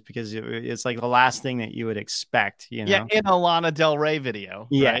time, just because it's like the last thing that you would expect, you know? Yeah, in a Lana Del Rey video.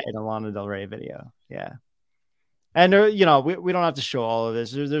 Yeah, right? in a Lana Del Rey video. Yeah. And, you know, we don't have to show all of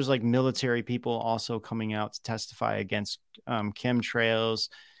this. There's like military people also coming out to testify against chemtrails.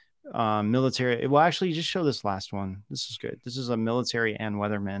 Military. Well, actually, just show this last one. This is good. This is a military and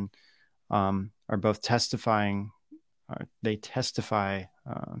weathermen are both testifying. They testify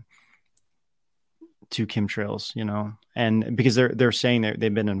to chemtrails, you know, and because they're saying that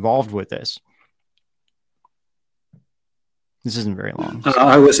they've been involved with this. This isn't very long.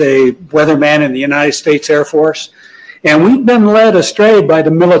 I was a weatherman in the United States Air Force, and we've been led astray by the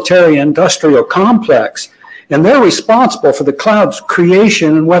military-industrial complex, and they're responsible for the cloud's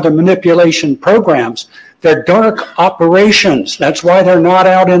creation and weather manipulation programs. They're dark operations. That's why they're not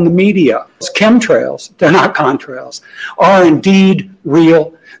out in the media. It's chemtrails, they're not contrails, are indeed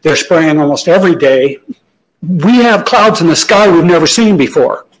real. They're spraying almost every day. We have clouds in the sky we've never seen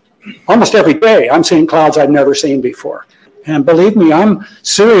before. Almost every day I'm seeing clouds I've never seen before. And believe me, I'm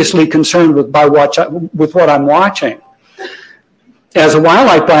seriously concerned with what I'm watching. As a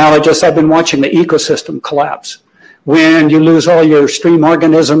wildlife biologist, I've been watching the ecosystem collapse. When you lose all your stream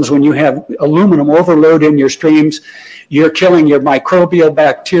organisms, when you have aluminum overload in your streams, you're killing your microbial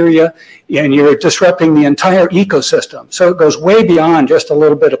bacteria and you're disrupting the entire ecosystem. So it goes way beyond just a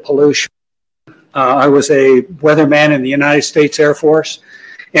little bit of pollution. I was a weatherman in the United States Air Force,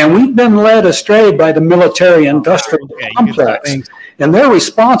 and we've been led astray by the military-industrial complex, and they're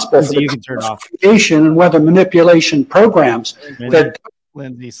responsible for the creation and weather manipulation programs.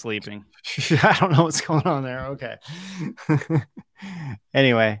 Lindsay's sleeping. I don't know what's going on there. Okay.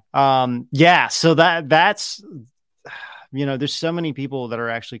 Anyway, yeah, so that's, you know, there's so many people that are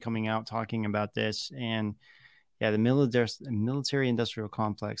actually coming out talking about this, and yeah, the military industrial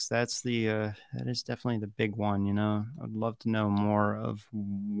complex, that is definitely the big one, you know. I'd love to know more of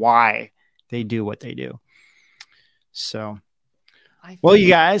why they do what they do. So, well, you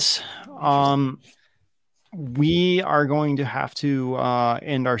guys, we are going to have to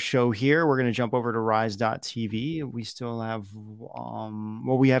end our show here. We're going to jump over to rise.tv. We still have,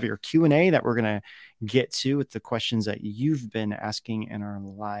 we have your Q&A that we're going to get to with the questions that you've been asking in our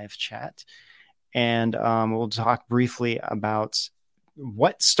live chat. And we'll talk briefly about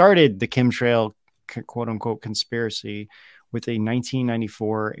what started the chemtrail, quote unquote, conspiracy with a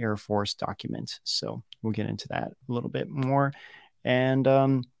 1994 Air Force document. So we'll get into that a little bit more.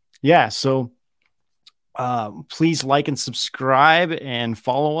 And yeah, so Please like and subscribe and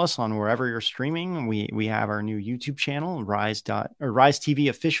follow us on wherever you're streaming. We have our new YouTube channel, Rise TV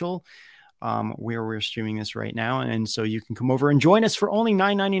Official, where we're streaming this right now. And so you can come over and join us for only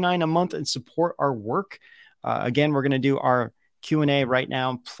 $9.99 a month and support our work. Again, we're going to do our Q&A right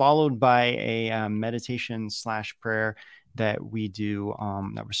now, followed by a meditation / prayer that we do,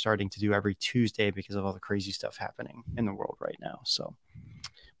 that we're starting to do every Tuesday because of all the crazy stuff happening in the world right now. So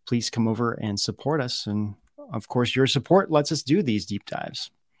please come over and support us. And of course, your support lets us do these deep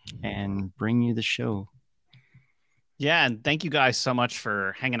dives and bring you the show. Yeah, and thank you guys so much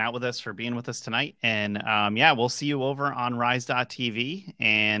for hanging out with us, for being with us tonight. And we'll see you over on rise.tv.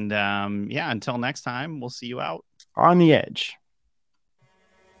 And until next time, we'll see you out on the edge.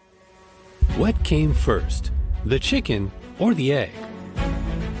 What came first, the chicken or the egg?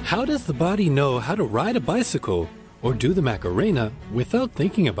 How does the body know how to ride a bicycle or do the Macarena without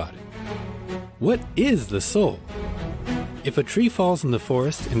thinking about it? What is the soul? If a tree falls in the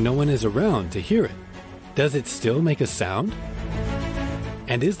forest and no one is around to hear it, does it still make a sound?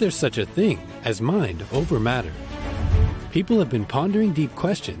 And is there such a thing as mind over matter? People have been pondering deep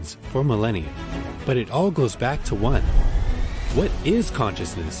questions for millennia, but it all goes back to one. What is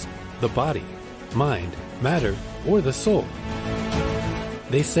consciousness, the body, mind, matter, or the soul?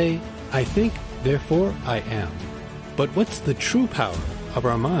 They say, I think, therefore I am. But what's the true power of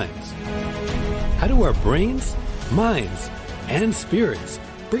our minds? How do our brains, minds, and spirits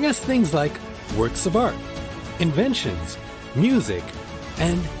bring us things like works of art, inventions, music,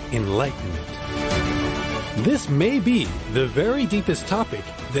 and enlightenment? This may be the very deepest topic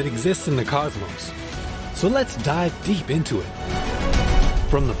that exists in the cosmos. So let's dive deep into it.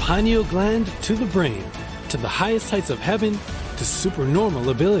 From the pineal gland to the brain, to the highest heights of heaven, to supernormal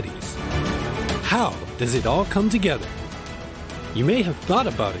abilities. How does it all come together? You may have thought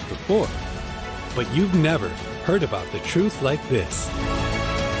about it before, but you've never heard about the truth like this.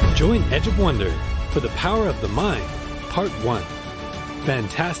 Join Edge of Wonder for The Power of the Mind, Part 1.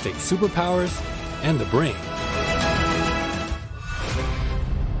 Fantastic Superpowers and the Brain.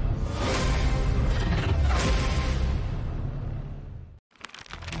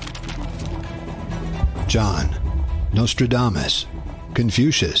 John, Nostradamus,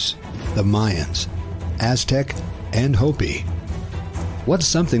 Confucius, the Mayans, Aztec, and Hopi. What's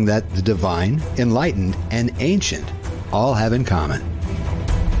something that the divine, enlightened, and ancient all have in common?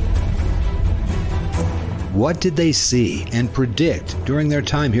 What did they see and predict during their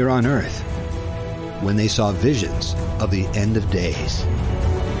time here on Earth when they saw visions of the end of days?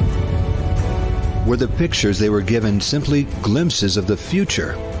 Were the pictures they were given simply glimpses of the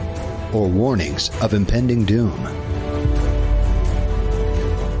future or warnings of impending doom?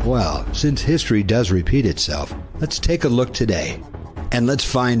 Well, since history does repeat itself, let's take a look today. And let's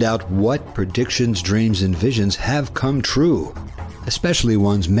find out what predictions, dreams, and visions have come true, especially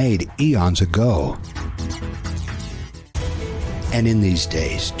ones made eons ago. And in these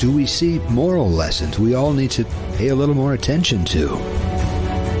days, do we see moral lessons we all need to pay a little more attention to?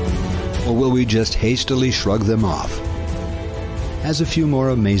 Or will we just hastily shrug them off as a few more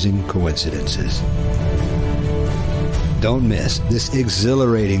amazing coincidences? Don't miss this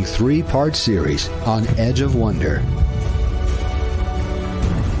exhilarating 3-part series on Edge of Wonder.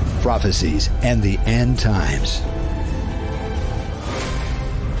 Prophecies and the End Times.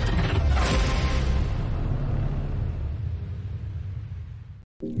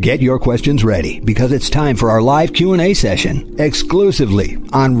 Get your questions ready because it's time for our live Q&A session exclusively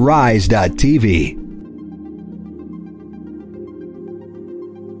on rise.tv.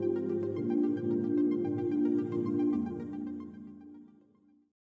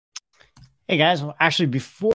 Hey guys, well, actually before